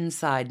Cards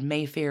Inside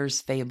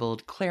Mayfair's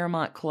Fabled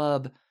Claremont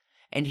Club,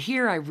 and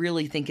here I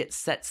really think it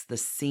sets the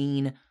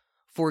scene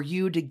for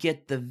you to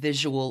get the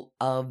visual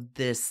of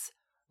this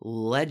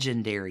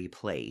legendary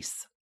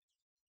place.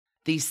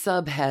 The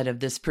subhead of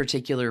this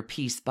particular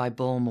piece by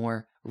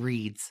Bullmore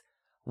reads,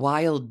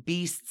 "Wild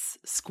beasts,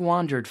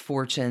 squandered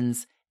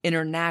fortunes,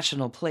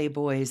 international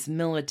playboys,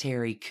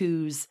 military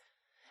coups."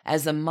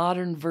 As a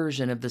modern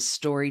version of the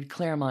storied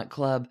Claremont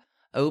Club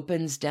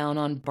opens down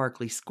on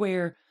Berkeley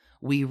Square,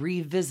 we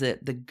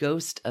revisit the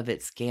ghost of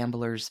its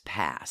gamblers'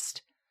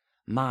 past.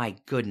 My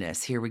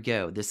goodness, here we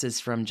go. This is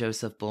from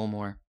Joseph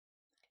Bullmore.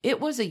 "It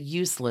was a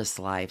useless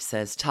life,"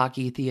 says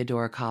Taki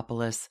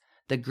Theodorakopoulos,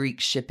 the Greek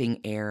shipping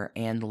heir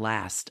and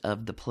last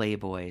of the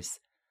playboys,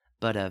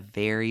 "but a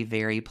very,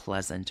 very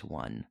pleasant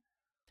one."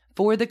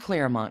 For the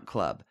Claremont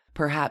Club,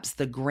 perhaps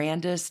the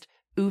grandest,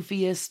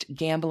 oofiest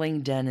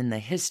gambling den in the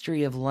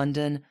history of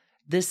London,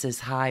 this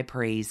is high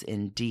praise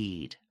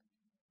indeed.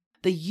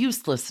 The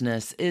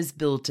uselessness is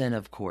built in,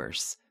 of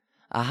course.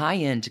 A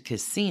high-end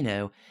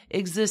casino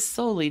exists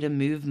solely to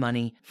move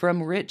money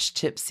from rich,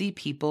 tipsy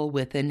people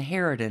with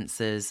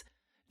inheritances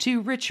to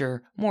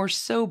richer, more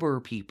sober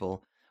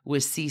people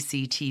with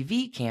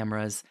CCTV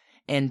cameras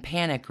and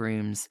panic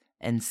rooms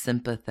and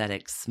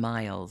sympathetic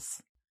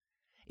smiles.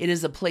 It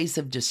is a place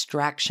of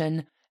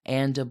distraction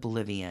and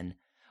oblivion,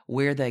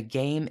 where the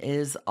game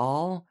is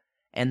all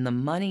and the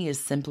money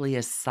is simply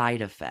a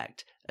side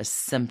effect, a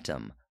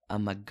symptom, a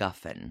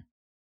MacGuffin.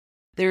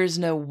 There is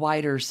no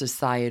wider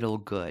societal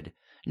good,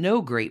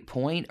 no great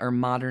point or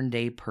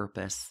modern-day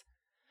purpose,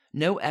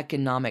 no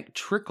economic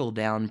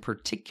trickle-down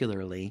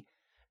particularly,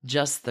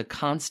 just the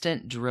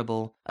constant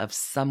dribble of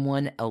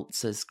someone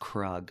else's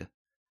krug.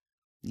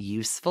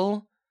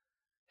 Useful?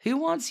 Who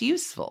wants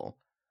useful?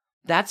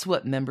 That's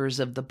what members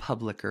of the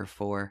public are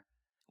for.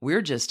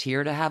 We're just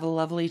here to have a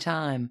lovely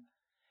time.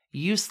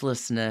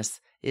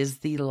 Uselessness is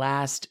the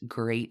last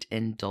great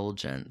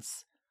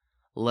indulgence.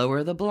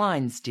 Lower the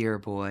blinds, dear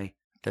boy.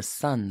 The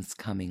sun's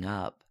coming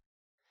up.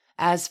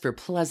 As for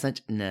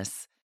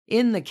pleasantness,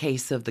 in the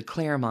case of the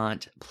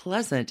Claremont,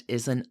 pleasant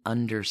is an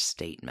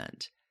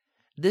understatement.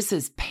 This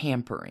is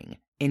pampering,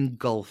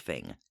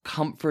 engulfing,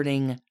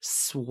 comforting,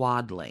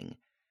 swaddling.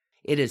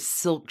 It is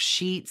silk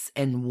sheets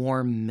and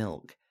warm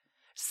milk,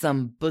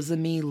 some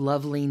bosomy,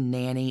 lovely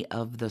nanny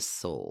of the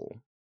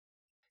soul.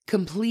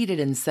 Completed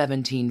in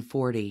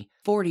 1740,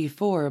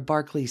 44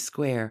 Berkeley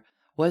Square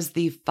was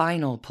the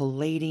final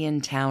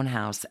Palladian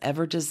townhouse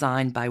ever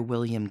designed by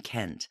William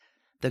Kent,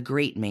 the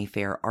great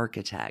Mayfair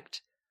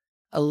architect.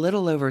 A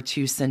little over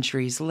 2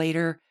 centuries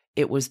later,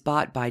 it was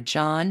bought by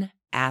John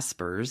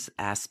Aspers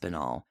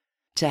Aspinall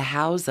to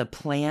house a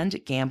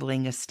planned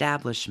gambling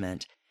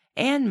establishment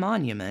and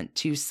monument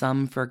to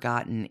some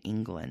forgotten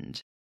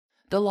England.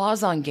 The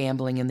laws on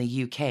gambling in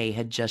the UK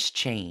had just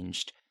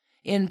changed,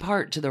 in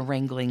part to the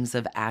wranglings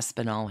of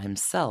Aspinall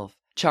himself.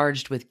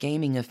 Charged with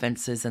gaming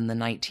offenses in the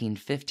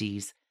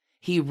 1950s,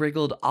 he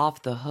wriggled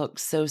off the hook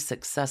so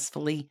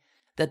successfully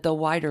that the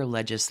wider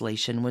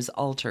legislation was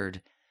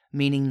altered,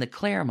 meaning the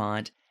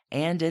Claremont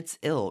and its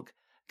ilk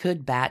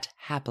could bat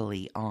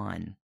happily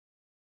on.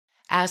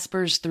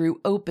 Aspers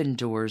threw open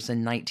doors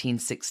in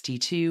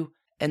 1962,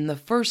 and the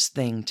first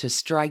thing to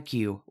strike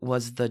you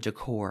was the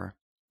decor.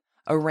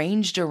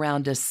 Arranged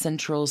around a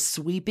central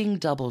sweeping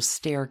double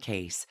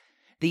staircase,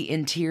 the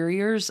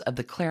interiors of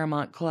the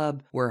Claremont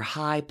Club were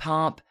high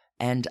pomp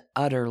and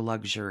utter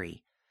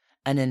luxury,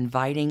 an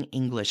inviting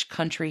English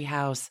country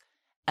house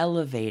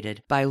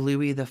elevated by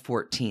Louis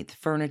XIV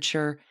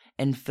furniture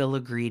and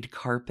filigreed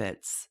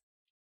carpets.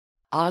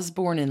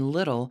 Osborne and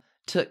Little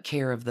took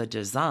care of the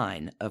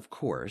design, of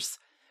course,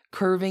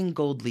 curving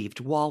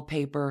gold-leafed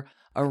wallpaper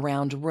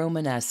around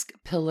Romanesque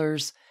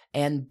pillars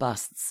and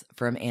busts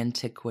from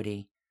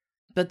antiquity.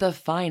 But the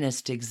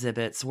finest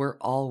exhibits were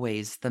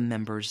always the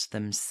members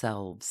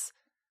themselves,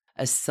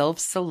 a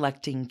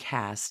self-selecting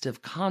cast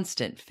of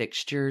constant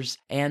fixtures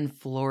and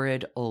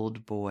florid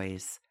old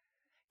boys,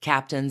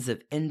 captains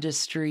of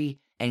industry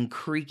and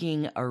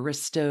creaking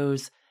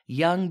aristos,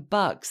 young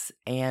bucks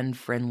and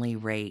friendly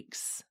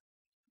rakes.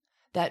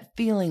 That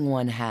feeling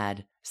one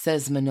had,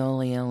 says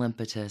Manoli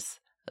Olympitis,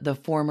 the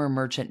former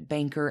merchant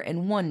banker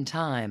and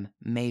one-time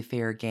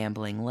Mayfair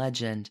gambling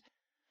legend,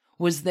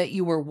 was that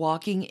you were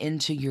walking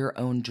into your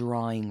own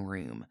drawing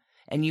room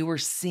and you were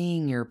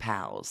seeing your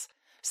pals,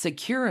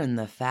 secure in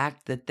the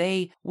fact that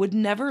they would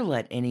never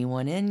let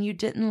anyone in you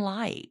didn't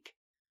like.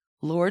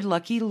 Lord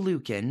Lucky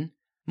Lucan,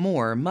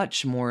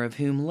 much more of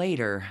whom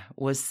later,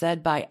 was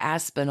said by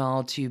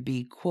Aspinall to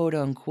be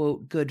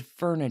quote-unquote good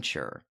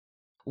furniture,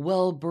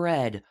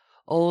 well-bred,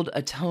 old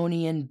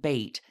Etonian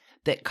bait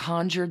that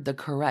conjured the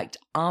correct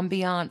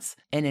ambiance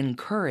and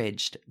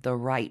encouraged the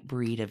right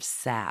breed of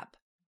sap.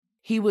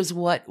 He was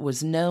what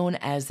was known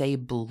as a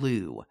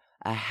blue,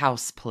 a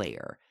house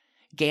player,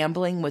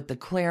 gambling with the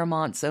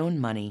Claremont's own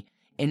money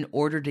in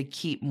order to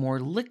keep more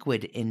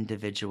liquid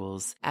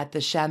individuals at the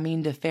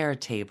chemin de fer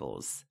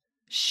tables.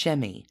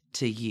 Shemmy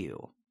to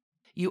you.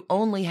 You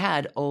only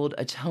had old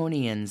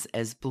Etonians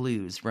as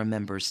blues,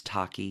 remembers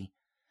Taki.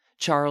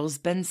 Charles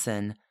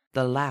Benson,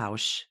 the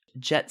louche,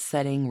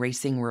 jet-setting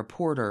racing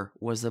reporter,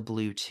 was a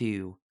blue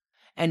too.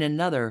 and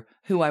another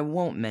who I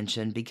won't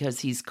mention because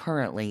he's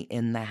currently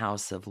in the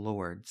House of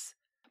Lords.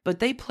 But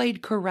they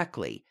played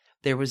correctly.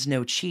 There was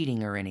no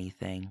cheating or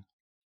anything.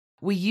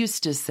 We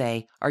used to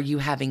say, "Are you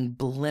having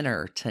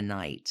blinner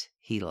tonight?"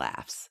 He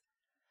laughs.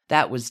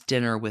 That was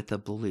dinner with a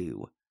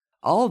blue.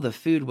 All the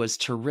food was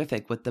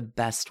terrific with the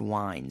best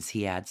wines,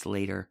 he adds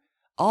later.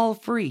 All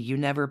free, you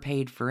never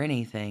paid for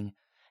anything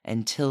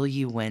until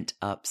you went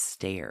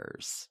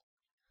upstairs.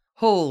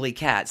 Holy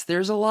cats,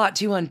 there's a lot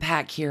to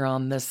unpack here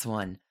on this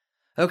one.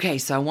 Okay,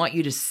 so I want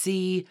you to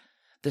see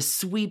the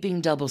sweeping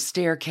double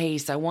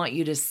staircase. I want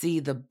you to see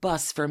the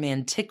bus from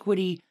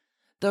antiquity,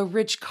 the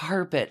rich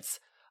carpets,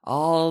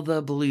 all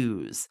the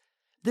blues.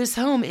 This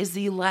home is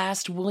the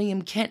last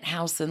William Kent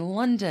house in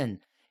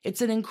London.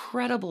 It's an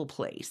incredible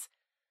place.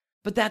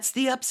 But that's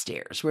the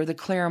upstairs where the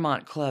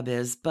Claremont Club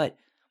is, but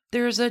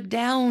there's a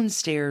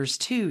downstairs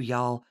too,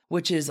 y'all,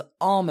 which is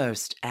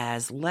almost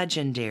as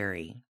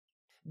legendary.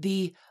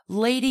 The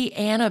Lady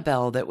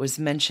Annabelle that was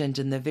mentioned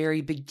in the very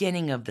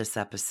beginning of this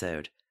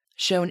episode,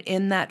 shown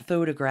in that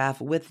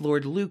photograph with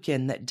Lord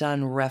Lucan that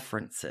Dunn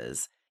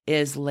references,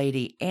 is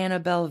Lady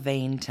Annabel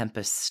Vane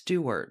Tempest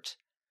Stewart.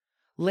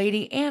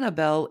 Lady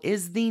Annabelle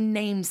is the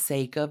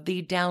namesake of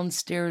the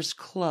downstairs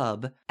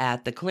club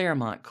at the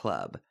Claremont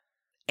Club.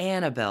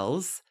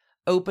 Annabelle's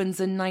opens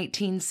in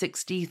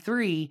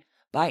 1963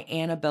 by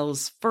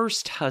Annabelle's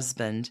first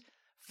husband,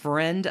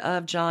 friend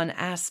of John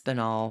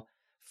Aspinall,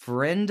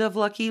 friend of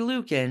Lucky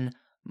Lucan,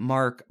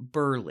 Mark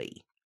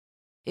Burleigh.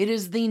 It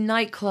is the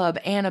nightclub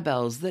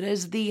Annabelle's that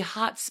is the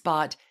hot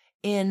spot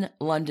in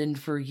London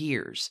for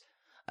years.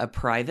 A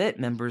private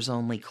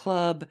members-only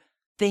club.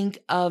 Think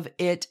of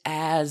it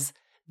as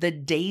the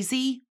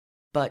Daisy,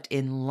 but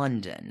in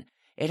London.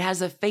 It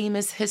has a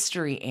famous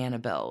history,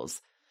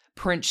 Annabelle's.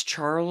 Prince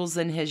Charles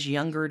in his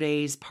younger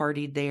days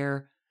partied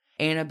there.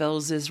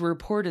 Annabelle's is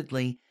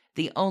reportedly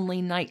the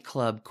only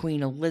nightclub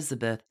Queen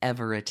Elizabeth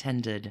ever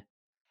attended.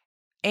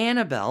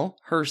 Annabelle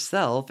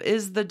herself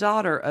is the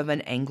daughter of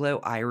an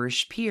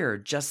Anglo-Irish peer,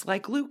 just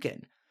like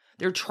Lucan.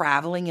 They're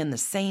traveling in the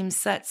same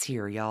sets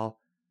here, y'all.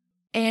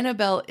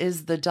 Annabelle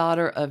is the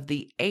daughter of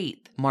the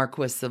 8th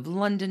Marquess of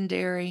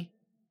Londonderry.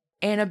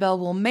 Annabelle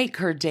will make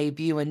her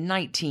debut in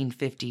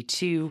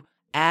 1952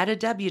 at a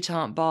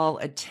debutante ball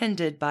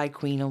attended by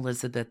Queen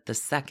Elizabeth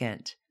II.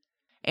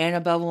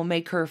 Annabelle will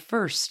make her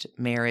first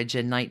marriage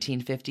in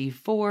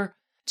 1954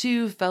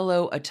 to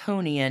fellow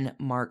Etonian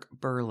Mark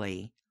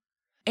Burleigh.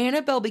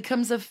 Annabelle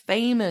becomes a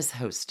famous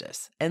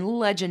hostess and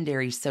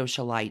legendary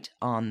socialite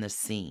on the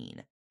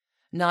scene,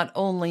 not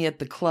only at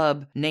the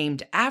club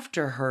named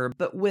after her,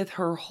 but with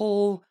her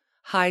whole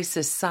high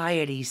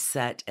society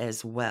set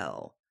as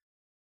well.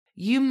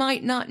 You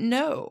might not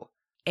know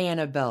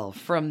Annabelle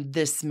from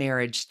this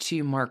marriage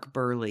to Mark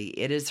Burleigh.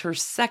 It is her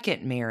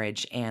second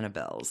marriage,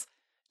 Annabelle's,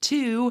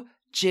 to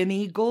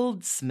Jimmy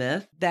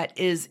Goldsmith, that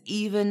is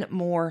even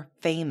more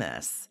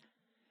famous.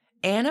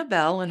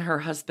 Annabelle and her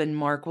husband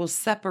Mark will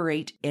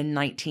separate in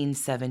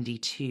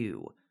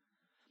 1972.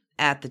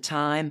 At the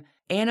time,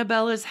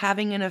 Annabelle is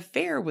having an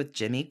affair with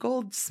Jimmy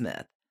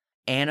Goldsmith.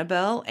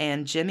 Annabelle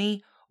and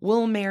Jimmy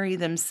will marry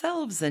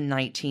themselves in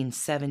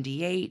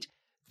 1978,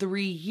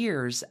 3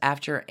 years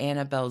after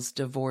Annabelle's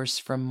divorce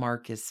from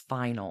Mark is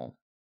final.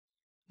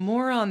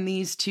 More on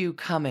these two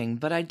coming,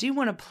 but I do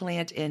want to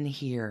plant in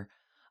here.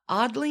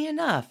 Oddly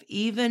enough,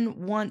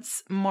 even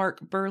once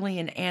Mark Burleigh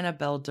and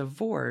Annabelle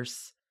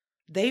divorce,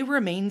 they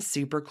remain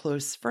super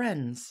close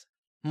friends.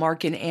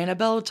 Mark and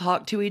Annabelle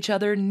talk to each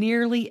other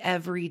nearly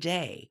every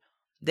day.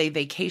 They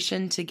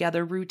vacation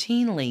together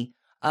routinely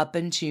up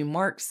into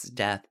Mark's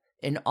death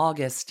in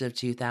August of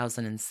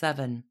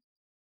 2007.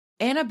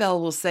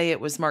 Annabelle will say it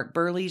was Mark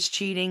Burleigh's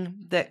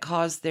cheating that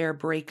caused their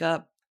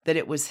breakup, that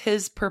it was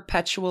his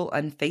perpetual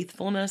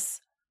unfaithfulness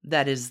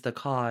that is the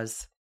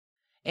cause.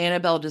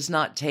 Annabelle does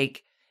not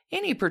take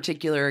any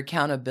particular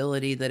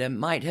accountability that it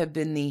might have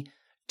been the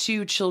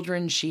 2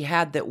 children she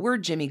had that were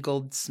Jimmy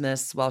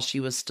Goldsmith's while she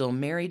was still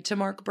married to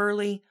Mark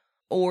Burleigh,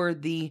 or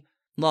the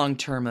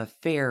long-term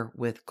affair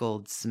with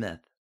Goldsmith.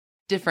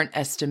 Different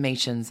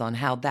estimations on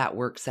how that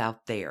works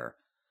out there.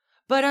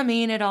 But I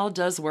mean, it all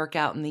does work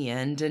out in the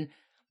end, and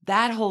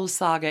that whole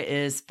saga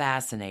is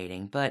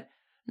fascinating, but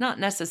not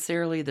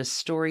necessarily the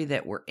story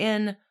that we're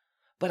in.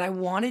 But I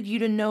wanted you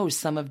to know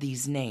some of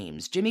these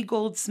names. Jimmy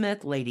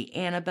Goldsmith, Lady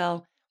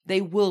Annabelle,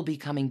 they will be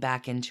coming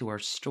back into our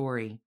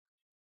story.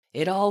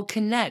 It all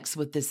connects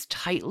with this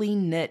tightly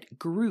knit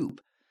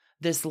group,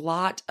 this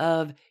lot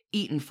of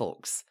Eton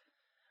folks.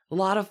 A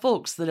lot of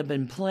folks that have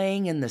been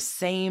playing in the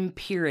same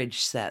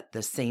peerage set,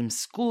 the same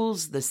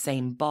schools, the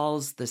same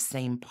balls, the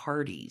same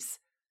parties.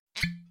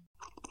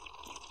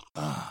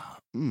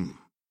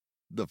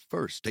 The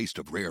first taste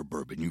of rare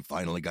bourbon you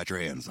finally got your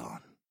hands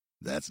on.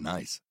 That's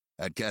nice.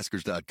 At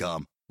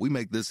Caskers.com, we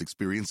make this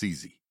experience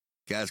easy.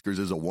 Caskers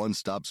is a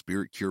one-stop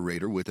spirit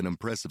curator with an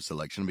impressive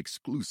selection of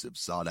exclusive,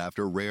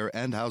 sought-after, rare,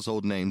 and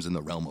household names in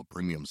the realm of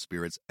premium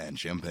spirits and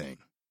champagne.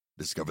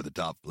 Discover the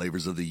top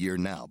flavors of the year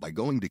now by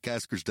going to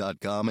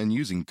Caskers.com and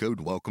using code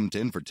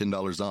WELCOME10 for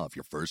 $10 off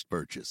your first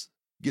purchase.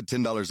 Get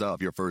 $10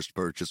 off your first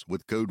purchase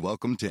with code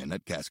WELCOME10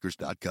 at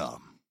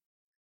Caskers.com.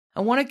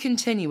 I want to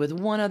continue with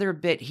one other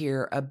bit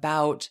here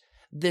about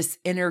this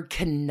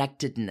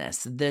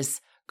interconnectedness,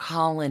 this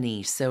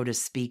colony, so to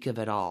speak, of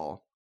it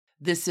all.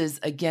 This is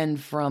again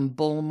from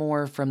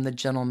Bullmore from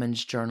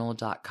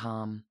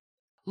thegentleman'sjournal.com.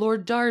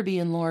 Lord Derby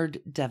and Lord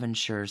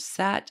Devonshire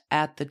sat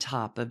at the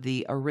top of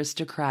the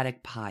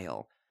aristocratic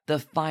pile, the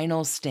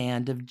final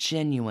stand of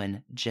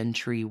genuine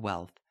gentry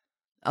wealth,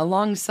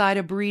 alongside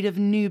a breed of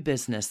new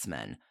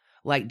businessmen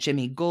like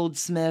Jimmy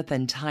Goldsmith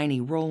and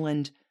Tiny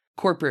Rowland,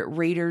 corporate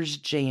raiders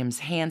James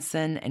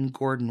Hansen and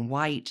Gordon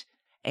White,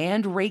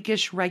 and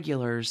rakish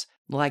regulars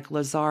like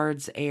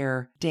Lazard's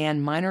heir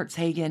Dan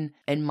Meinertzhagen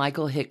and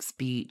Michael Hicks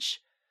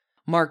Beach.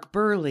 Mark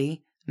Burleigh,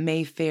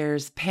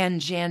 Mayfair's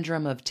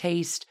panjandrum of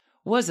taste,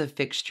 was a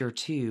fixture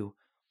too.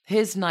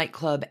 His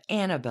nightclub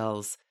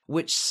Annabelle's,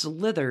 which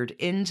slithered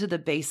into the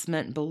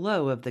basement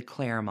below of the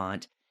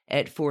Claremont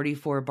at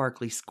 44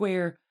 Berkeley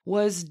Square,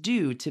 was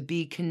due to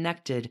be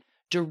connected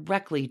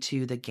directly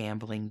to the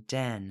gambling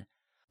den.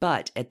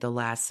 But at the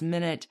last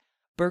minute,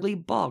 Burleigh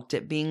balked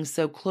at being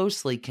so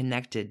closely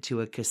connected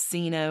to a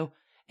casino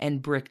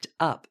and bricked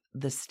up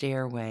the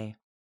stairway.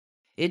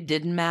 It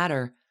didn't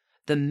matter.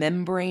 The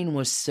membrane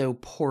was so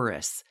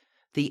porous,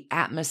 the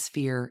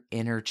atmosphere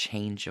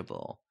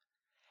interchangeable.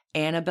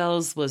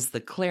 Annabelle's was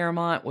the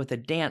Claremont with a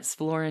dance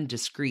floor and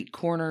discreet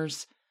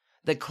corners.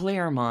 The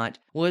Claremont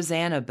was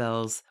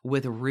Annabelle's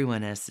with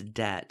ruinous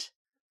debt.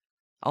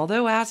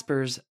 Although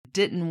Asper's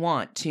didn't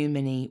want too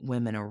many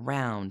women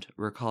around,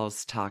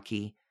 recalls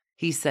Taki,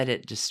 he said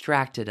it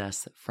distracted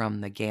us from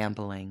the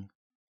gambling.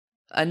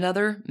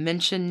 Another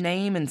mentioned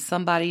name and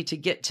somebody to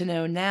get to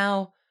know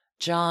now,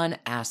 John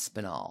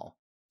Aspinall,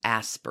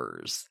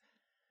 Asper's.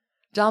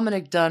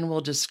 Dominic Dunne will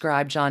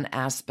describe John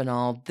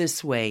Aspinall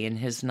this way in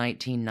his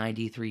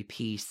 1993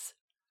 piece.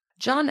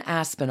 John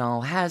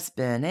Aspinall has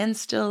been and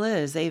still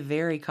is a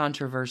very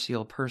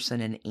controversial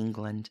person in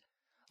England,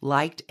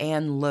 liked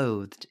and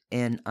loathed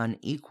in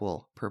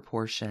unequal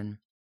proportion.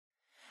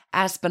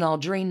 Aspinall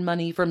drained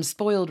money from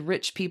spoiled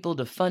rich people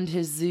to fund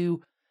his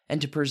zoo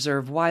and to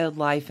preserve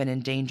wildlife and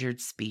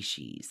endangered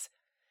species.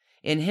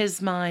 In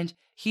his mind,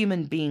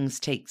 human beings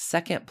take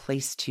second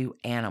place to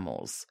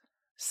animals,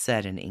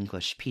 said an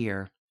English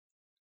peer.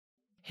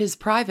 His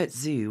private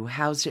zoo,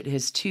 housed at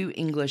his 2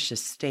 English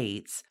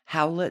estates,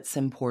 Howlett's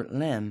and Port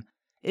Lympne,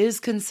 is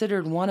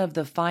considered one of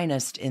the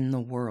finest in the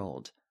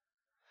world.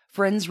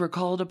 Friends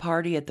recalled a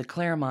party at the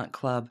Claremont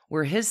Club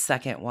where his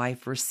second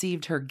wife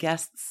received her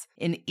guests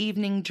in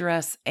evening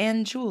dress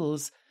and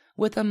jewels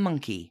with a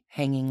monkey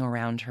hanging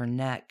around her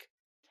neck.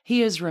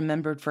 He is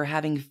remembered for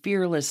having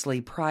fearlessly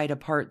pried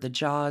apart the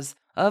jaws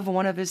of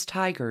one of his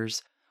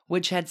tigers,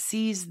 which had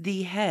seized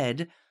the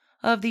head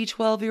of the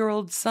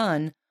 12-year-old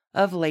son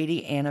of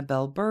Lady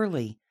Annabel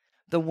Burleigh,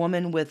 the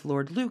woman with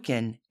Lord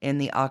Lucan in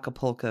the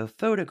Acapulco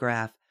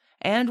photograph,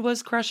 and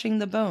was crushing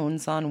the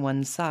bones on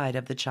one side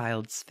of the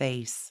child's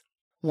face.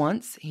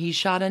 Once he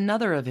shot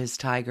another of his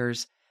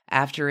tigers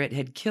after it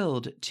had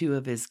killed 2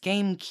 of his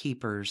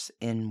gamekeepers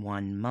in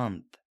 1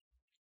 month.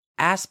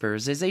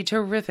 Asper's is a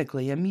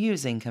terrifically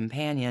amusing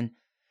companion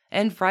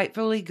and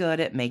frightfully good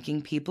at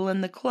making people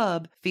in the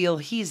club feel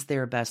he's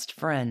their best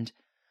friend,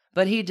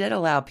 but he did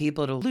allow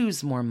people to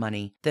lose more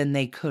money than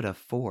they could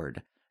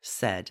afford,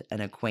 said an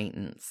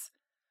acquaintance.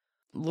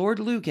 Lord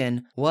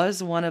Lucan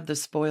was one of the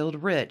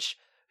spoiled rich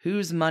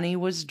whose money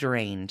was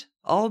drained,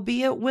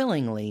 albeit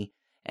willingly,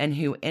 and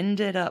who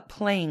ended up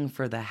playing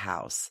for the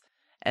house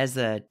as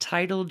a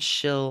titled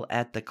shill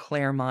at the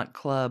Claremont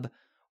Club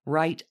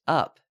right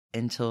up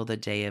until the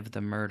day of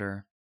the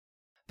murder.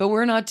 But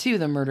we're not to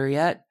the murder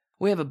yet.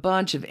 We have a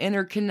bunch of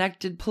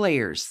interconnected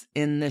players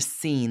in this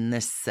scene,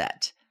 this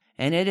set.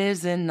 And it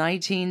is in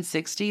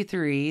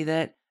 1963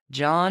 that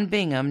John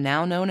Bingham,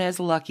 now known as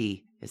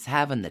Lucky, is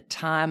having the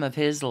time of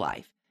his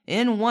life,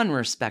 in one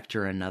respect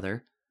or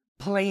another,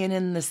 playing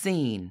in the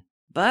scene.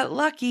 But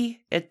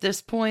Lucky, at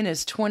this point,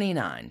 is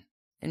 29,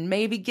 and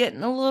maybe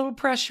getting a little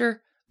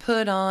pressure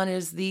put on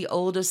as the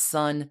oldest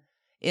son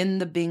in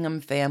the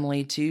Bingham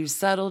family to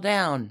settle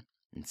down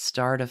and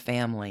start a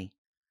family.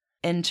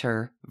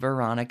 Enter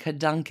Veronica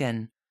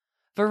Duncan.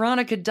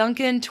 Veronica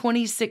Duncan,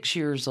 26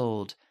 years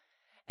old,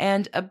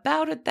 and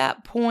about at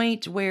that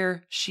point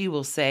where, she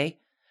will say,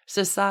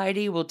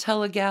 society will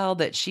tell a gal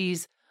that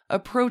she's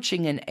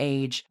approaching an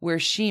age where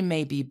she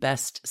may be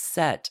best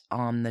set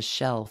on the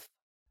shelf.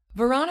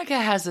 Veronica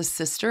has a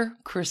sister,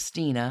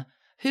 Christina,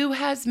 who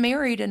has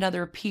married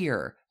another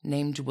peer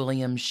named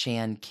William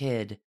Shan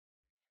Kidd.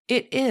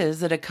 It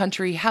is at a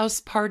country house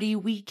party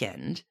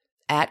weekend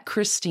at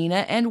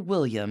Christina and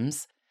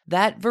William's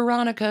that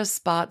Veronica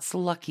spots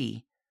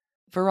Lucky.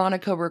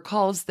 Veronica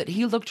recalls that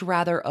he looked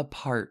rather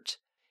apart.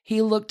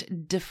 He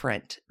looked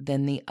different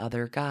than the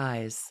other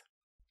guys.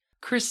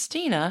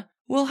 Christina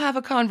will have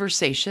a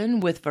conversation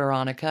with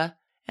Veronica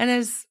and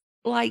is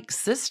like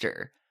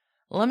sister.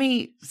 Let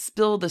me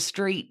spill the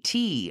straight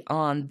tea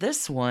on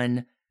this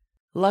one.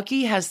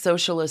 Lucky has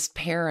socialist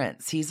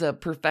parents. He's a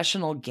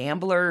professional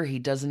gambler. He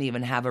doesn't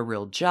even have a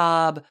real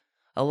job.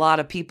 A lot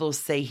of people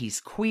say he's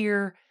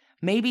queer.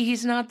 Maybe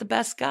he's not the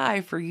best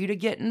guy for you to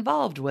get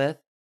involved with.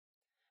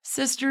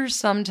 Sisters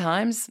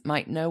sometimes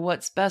might know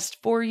what's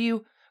best for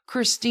you.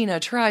 Christina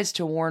tries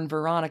to warn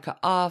Veronica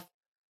off.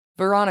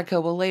 Veronica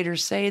will later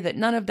say that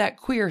none of that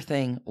queer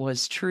thing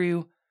was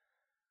true.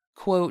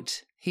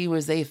 Quote, he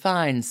was a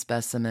fine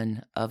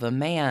specimen of a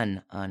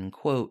man,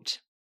 unquote.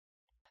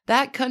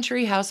 That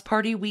country house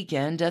party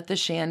weekend at the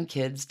Shan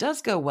Kids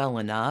does go well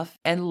enough,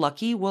 and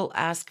Lucky will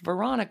ask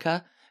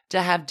Veronica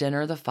to have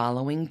dinner the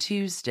following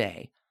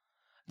Tuesday.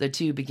 The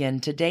two begin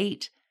to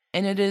date,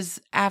 and it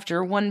is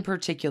after one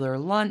particular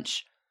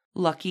lunch.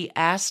 Lucky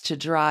asks to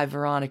drive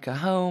Veronica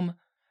home.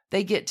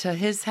 They get to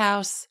his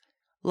house.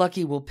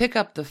 Lucky will pick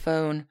up the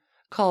phone,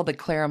 call the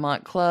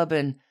Claremont Club,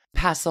 and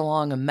pass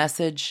along a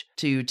message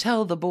to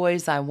tell the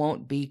boys I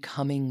won't be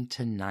coming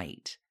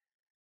tonight.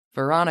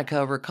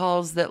 Veronica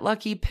recalls that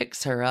Lucky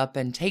picks her up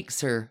and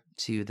takes her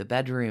to the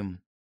bedroom.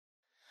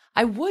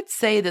 I would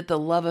say that the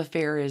love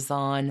affair is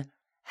on.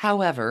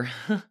 However,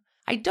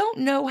 I don't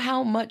know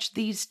how much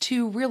these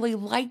two really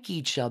like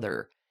each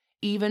other,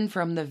 even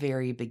from the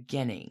very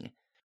beginning.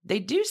 They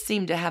do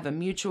seem to have a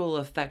mutual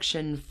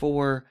affection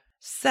for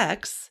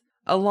sex,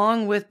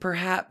 along with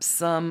perhaps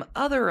some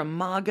other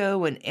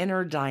imago and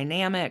inner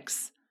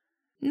dynamics.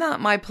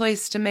 Not my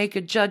place to make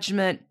a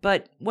judgment,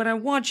 but what I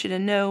want you to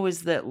know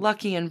is that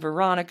Lucky and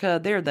Veronica,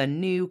 they're the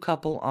new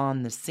couple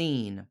on the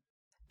scene.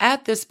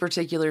 At this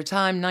particular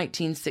time,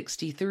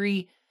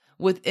 1963,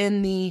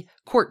 within the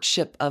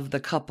courtship of the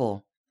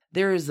couple,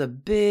 there is a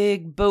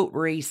big boat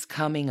race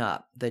coming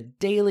up, the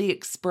Daily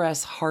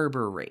Express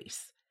Harbor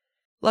Race.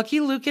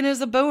 Lucky Lucan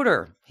is a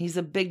boater. He's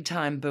a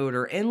big-time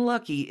boater, and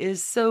Lucky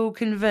is so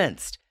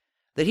convinced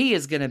that he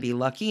is going to be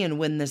lucky and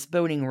win this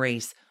boating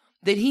race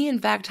that he in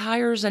fact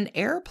hires an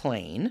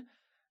airplane,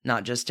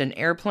 not just an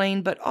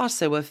airplane, but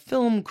also a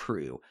film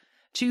crew,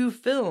 to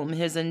film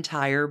his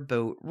entire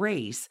boat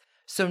race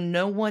so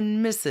no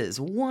one misses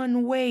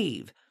one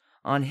wave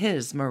on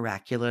his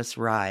miraculous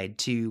ride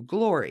to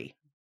glory.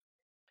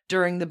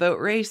 During the boat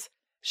race,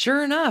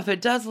 sure enough,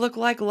 it does look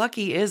like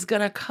Lucky is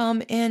going to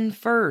come in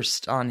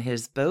first on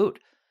his boat,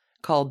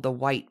 called the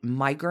White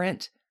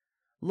Migrant.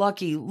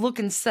 Lucky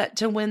looking set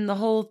to win the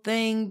whole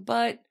thing,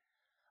 but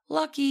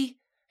Lucky,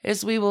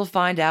 as we will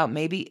find out,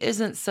 maybe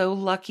isn't so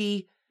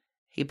lucky.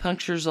 He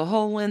punctures a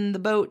hole in the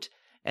boat,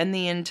 and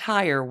the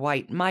entire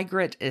White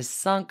Migrant is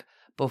sunk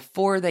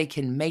before they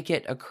can make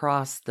it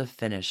across the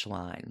finish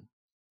line.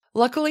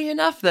 Luckily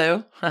enough,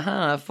 though,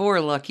 for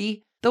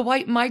Lucky, the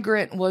White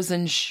Migrant was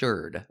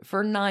insured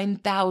for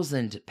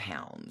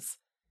 £9,000.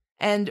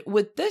 And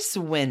with this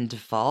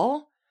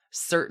windfall,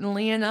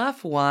 certainly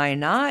enough, why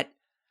not?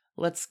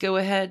 Let's go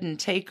ahead and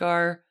take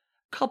our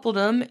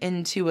coupledom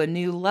into a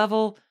new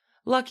level.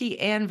 Lucky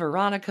and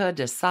Veronica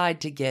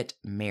decide to get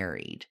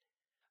married.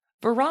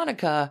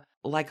 Veronica,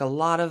 like a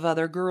lot of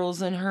other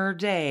girls in her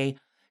day,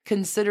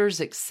 considers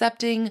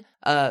accepting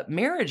a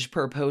marriage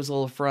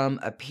proposal from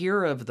a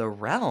peer of the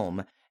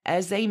realm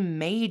as a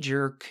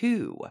major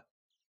coup.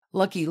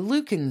 Lucky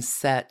Lucan's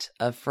set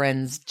of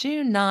friends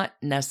do not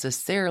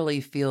necessarily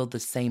feel the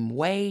same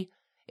way.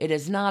 It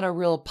is not a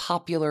real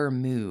popular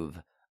move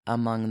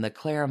among the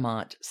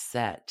Claremont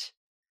set.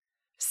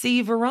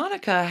 See,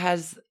 Veronica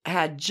has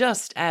had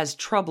just as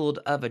troubled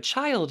of a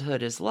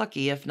childhood as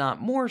Lucky, if not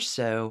more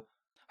so.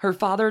 Her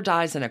father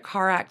dies in a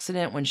car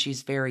accident when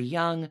she's very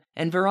young,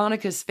 and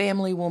Veronica's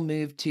family will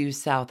move to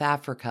South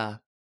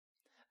Africa.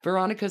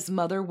 Veronica's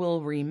mother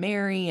will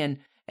remarry, and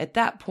at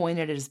that point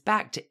it is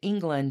back to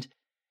England.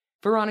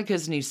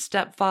 Veronica's new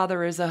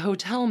stepfather is a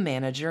hotel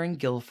manager in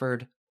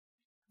Guildford.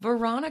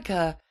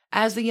 Veronica,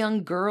 as a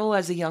young girl,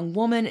 as a young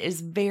woman,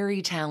 is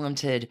very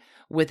talented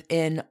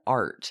within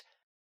art.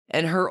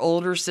 And her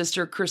older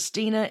sister,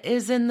 Christina,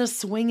 is in the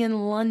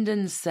Swingin'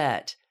 London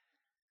set.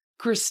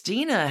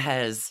 Christina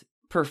has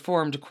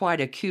performed quite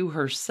a coup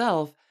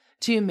herself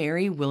to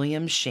marry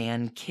William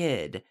Shand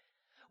Kidd.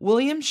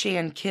 William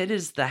Shand Kidd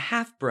is the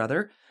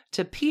half-brother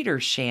to Peter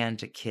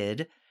Shand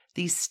Kidd,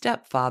 the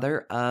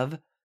stepfather of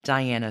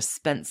Diana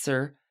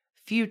Spencer,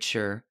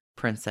 future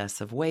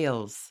Princess of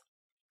Wales.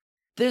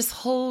 This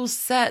whole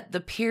set,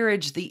 the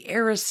peerage, the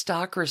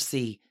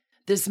aristocracy,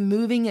 this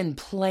moving and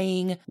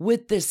playing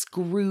with this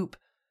group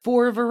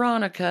for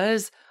Veronica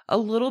as a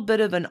little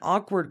bit of an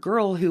awkward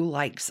girl who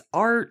likes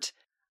art.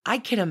 I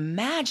can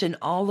imagine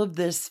all of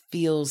this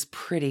feels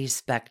pretty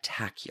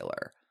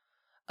spectacular.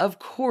 Of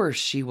course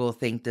she will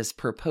think this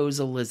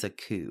proposal is a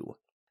coup.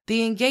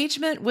 The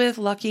engagement with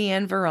Lucky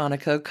and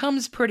Veronica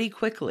comes pretty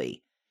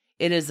quickly.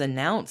 It is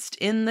announced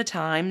in the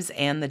Times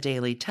and the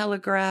Daily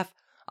Telegraph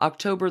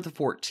October the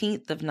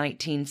 14th of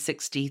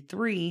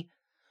 1963,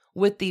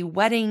 with the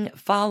wedding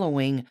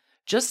following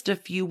just a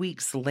few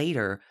weeks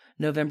later,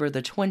 November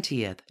the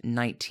 20th,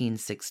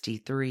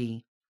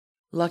 1963.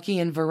 Lucky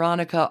and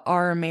Veronica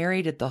are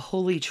married at the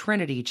Holy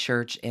Trinity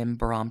Church in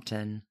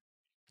Brompton.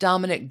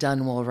 Dominic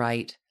Dunn will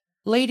write,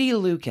 Lady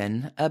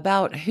Lucan,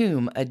 about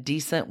whom a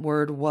decent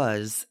word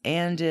was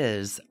and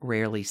is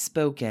rarely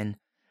spoken,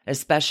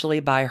 especially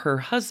by her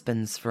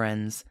husband's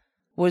friends,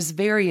 was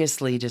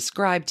variously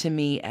described to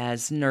me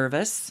as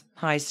nervous,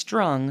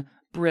 high-strung,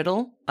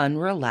 brittle,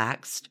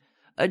 unrelaxed,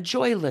 a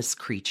joyless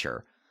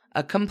creature,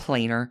 a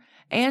complainer,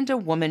 and a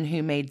woman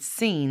who made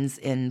scenes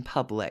in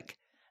public,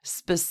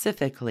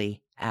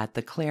 specifically at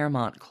the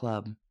Claremont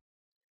Club.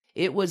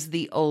 It was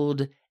the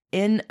old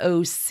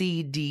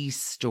NOCD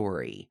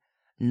story,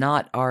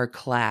 not our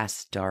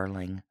class,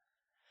 darling.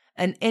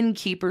 An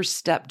innkeeper's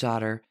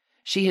stepdaughter,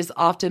 she has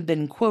often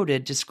been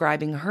quoted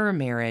describing her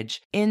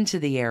marriage into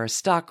the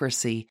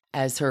aristocracy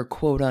as her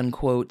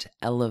quote-unquote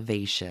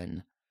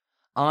elevation.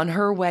 On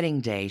her wedding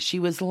day, she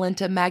was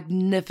lent a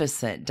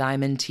magnificent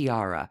diamond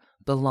tiara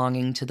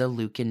belonging to the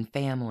Lucan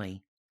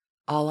family.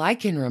 All I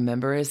can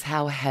remember is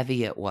how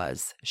heavy it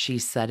was, she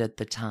said at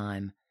the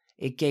time.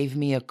 It gave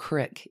me a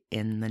crick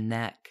in the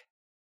neck.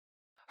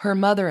 Her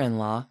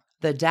mother-in-law,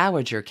 the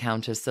Dowager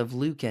Countess of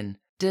Lucan,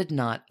 did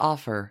not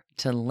offer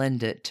to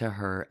lend it to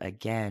her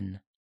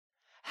again.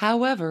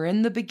 However,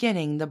 in the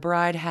beginning, the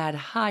bride had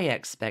high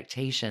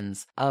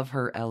expectations of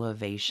her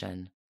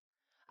elevation.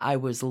 I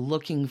was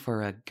looking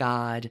for a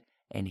god,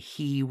 and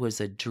he was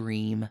a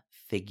dream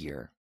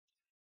figure.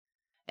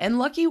 And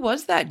Lucky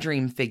was that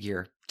dream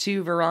figure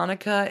to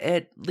Veronica,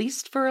 at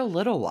least for a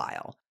little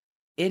while.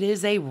 It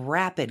is a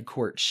rapid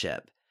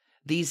courtship.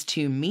 These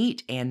two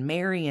meet and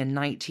marry in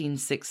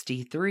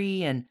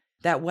 1963, and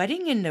that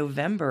wedding in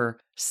November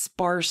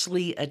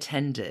sparsely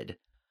attended,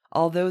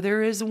 although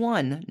there is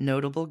one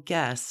notable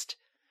guest,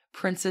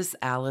 Princess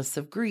Alice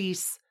of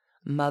Greece,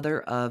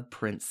 mother of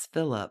Prince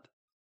Philip.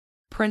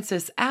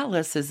 Princess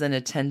Alice is in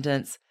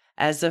attendance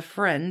as a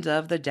friend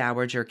of the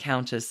Dowager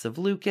Countess of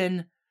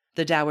Lucan.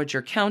 The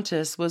Dowager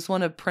Countess was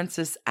one of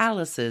Princess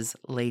Alice's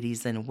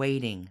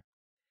ladies-in-waiting.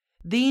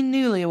 The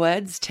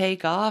newlyweds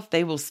take off.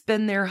 They will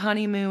spend their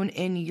honeymoon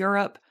in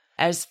Europe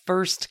as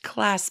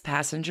first-class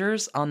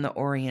passengers on the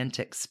Orient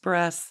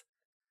Express.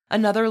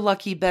 Another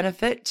lucky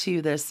benefit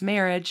to this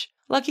marriage,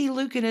 Lucky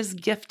Lucan is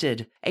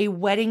gifted a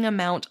wedding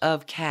amount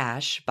of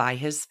cash by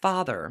his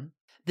father.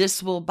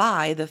 This will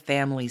buy the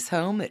family's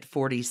home at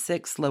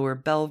 46 Lower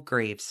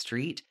Belgrave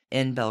Street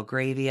in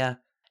Belgravia.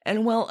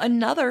 And well,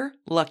 another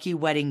lucky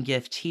wedding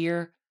gift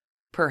here,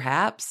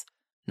 perhaps,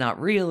 not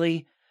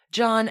really,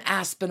 John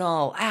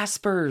Aspinall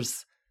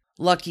Aspers,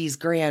 Lucky's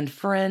grand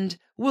friend,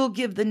 will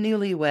give the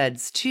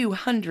newlyweds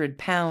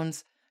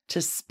 £200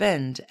 to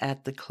spend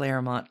at the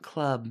Claremont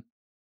Club.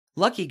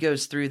 Lucky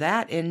goes through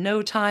that in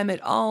no time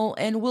at all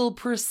and will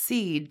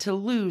proceed to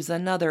lose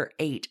another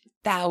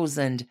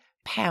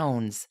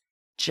 £8,000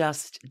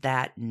 just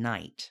that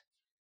night.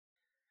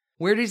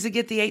 Where does he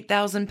get the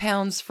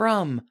 £8,000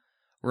 from?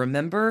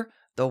 Remember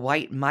the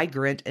white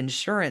migrant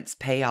insurance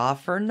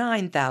payoff for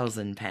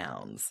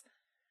 £9,000.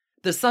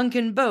 The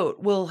sunken boat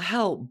will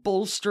help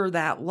bolster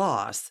that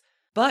loss,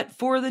 but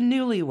for the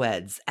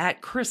newlyweds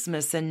at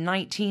Christmas in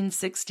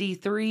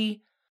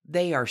 1963,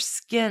 they are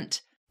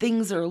skint.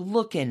 Things are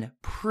looking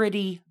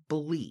pretty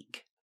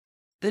bleak.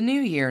 The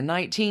new year,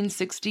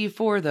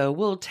 1964, though,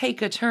 will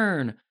take a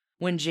turn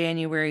when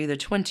January the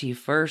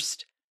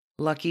 21st,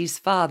 Lucky's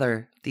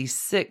father, the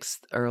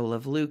 6th Earl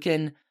of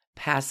Lucan,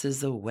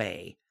 passes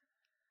away.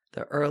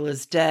 The Earl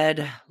is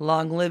dead.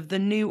 Long live the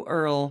new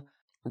Earl,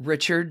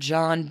 Richard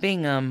John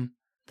Bingham,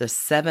 the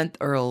 7th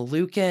Earl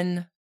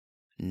Lucan,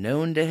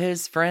 known to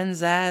his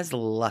friends as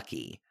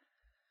Lucky.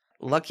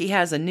 Lucky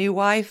has a new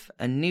wife,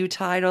 a new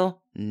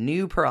title,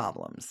 new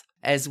problems,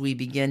 as we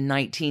begin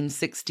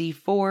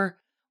 1964,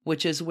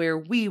 which is where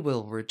we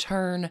will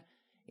return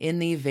in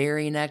the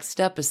very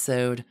next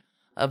episode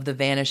of The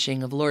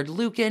Vanishing of Lord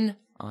Lucan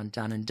on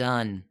Done and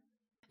Done.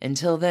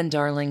 Until then,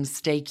 darlings,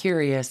 stay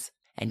curious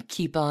and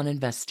keep on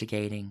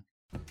investigating.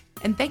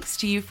 And thanks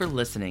to you for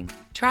listening.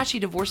 Trashy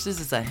Divorces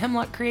is a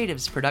Hemlock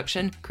Creatives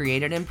production,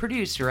 created and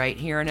produced right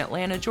here in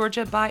Atlanta,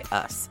 Georgia by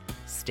us,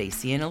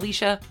 Stacy and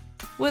Alicia,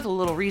 with a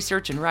little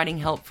research and writing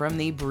help from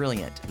the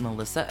brilliant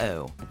Melissa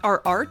O.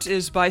 Our art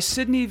is by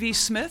Sydney V.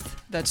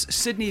 Smith. That's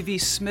Sydney V.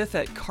 Smith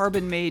at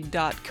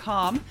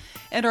carbonmade.com.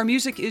 And our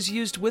music is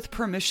used with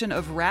permission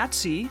of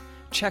Ratsy.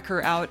 Check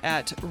her out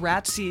at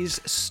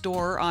Ratsy's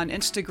store on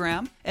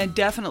Instagram, and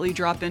definitely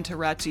drop into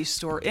Ratsy's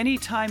store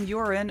anytime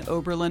you're in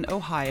Oberlin,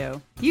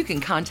 Ohio. You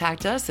can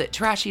contact us at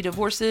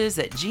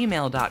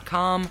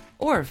trashydivorces@gmail.com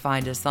or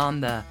find us on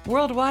the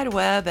World Wide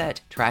Web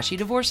at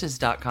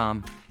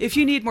trashydivorces.com. If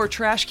you need more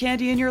trash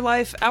candy in your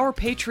life, our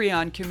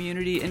Patreon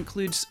community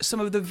includes some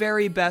of the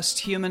very best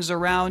humans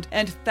around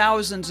and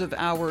thousands of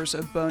hours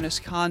of bonus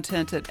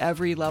content at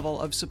every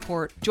level of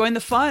support. Join the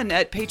fun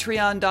at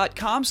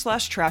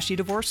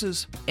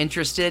patreon.com/trashydivorces.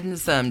 Interested in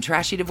some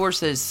Trashy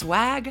Divorces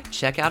swag?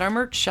 Check out our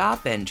merch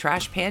shop and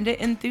Trash Panda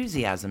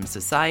Enthusiasm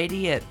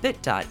Society at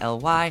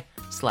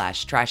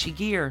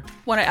bit.ly/trashygear.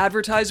 Want to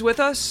advertise with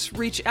us?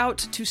 Reach out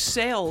to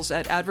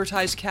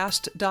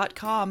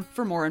sales@advertisecast.com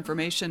for more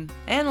information.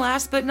 And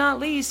last but not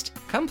least,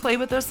 come play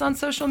with us on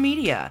social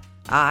media.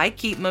 I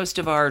keep most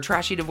of our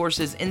Trashy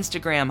Divorces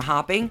Instagram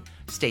hopping.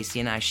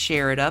 Stacy and I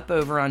share it up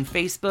over on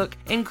Facebook,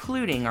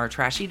 including our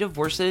Trashy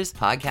Divorces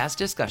podcast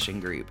discussion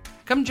group.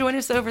 Come join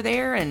us over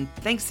there, and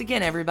thanks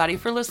again, everybody,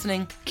 for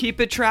listening. Keep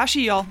it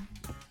trashy, y'all.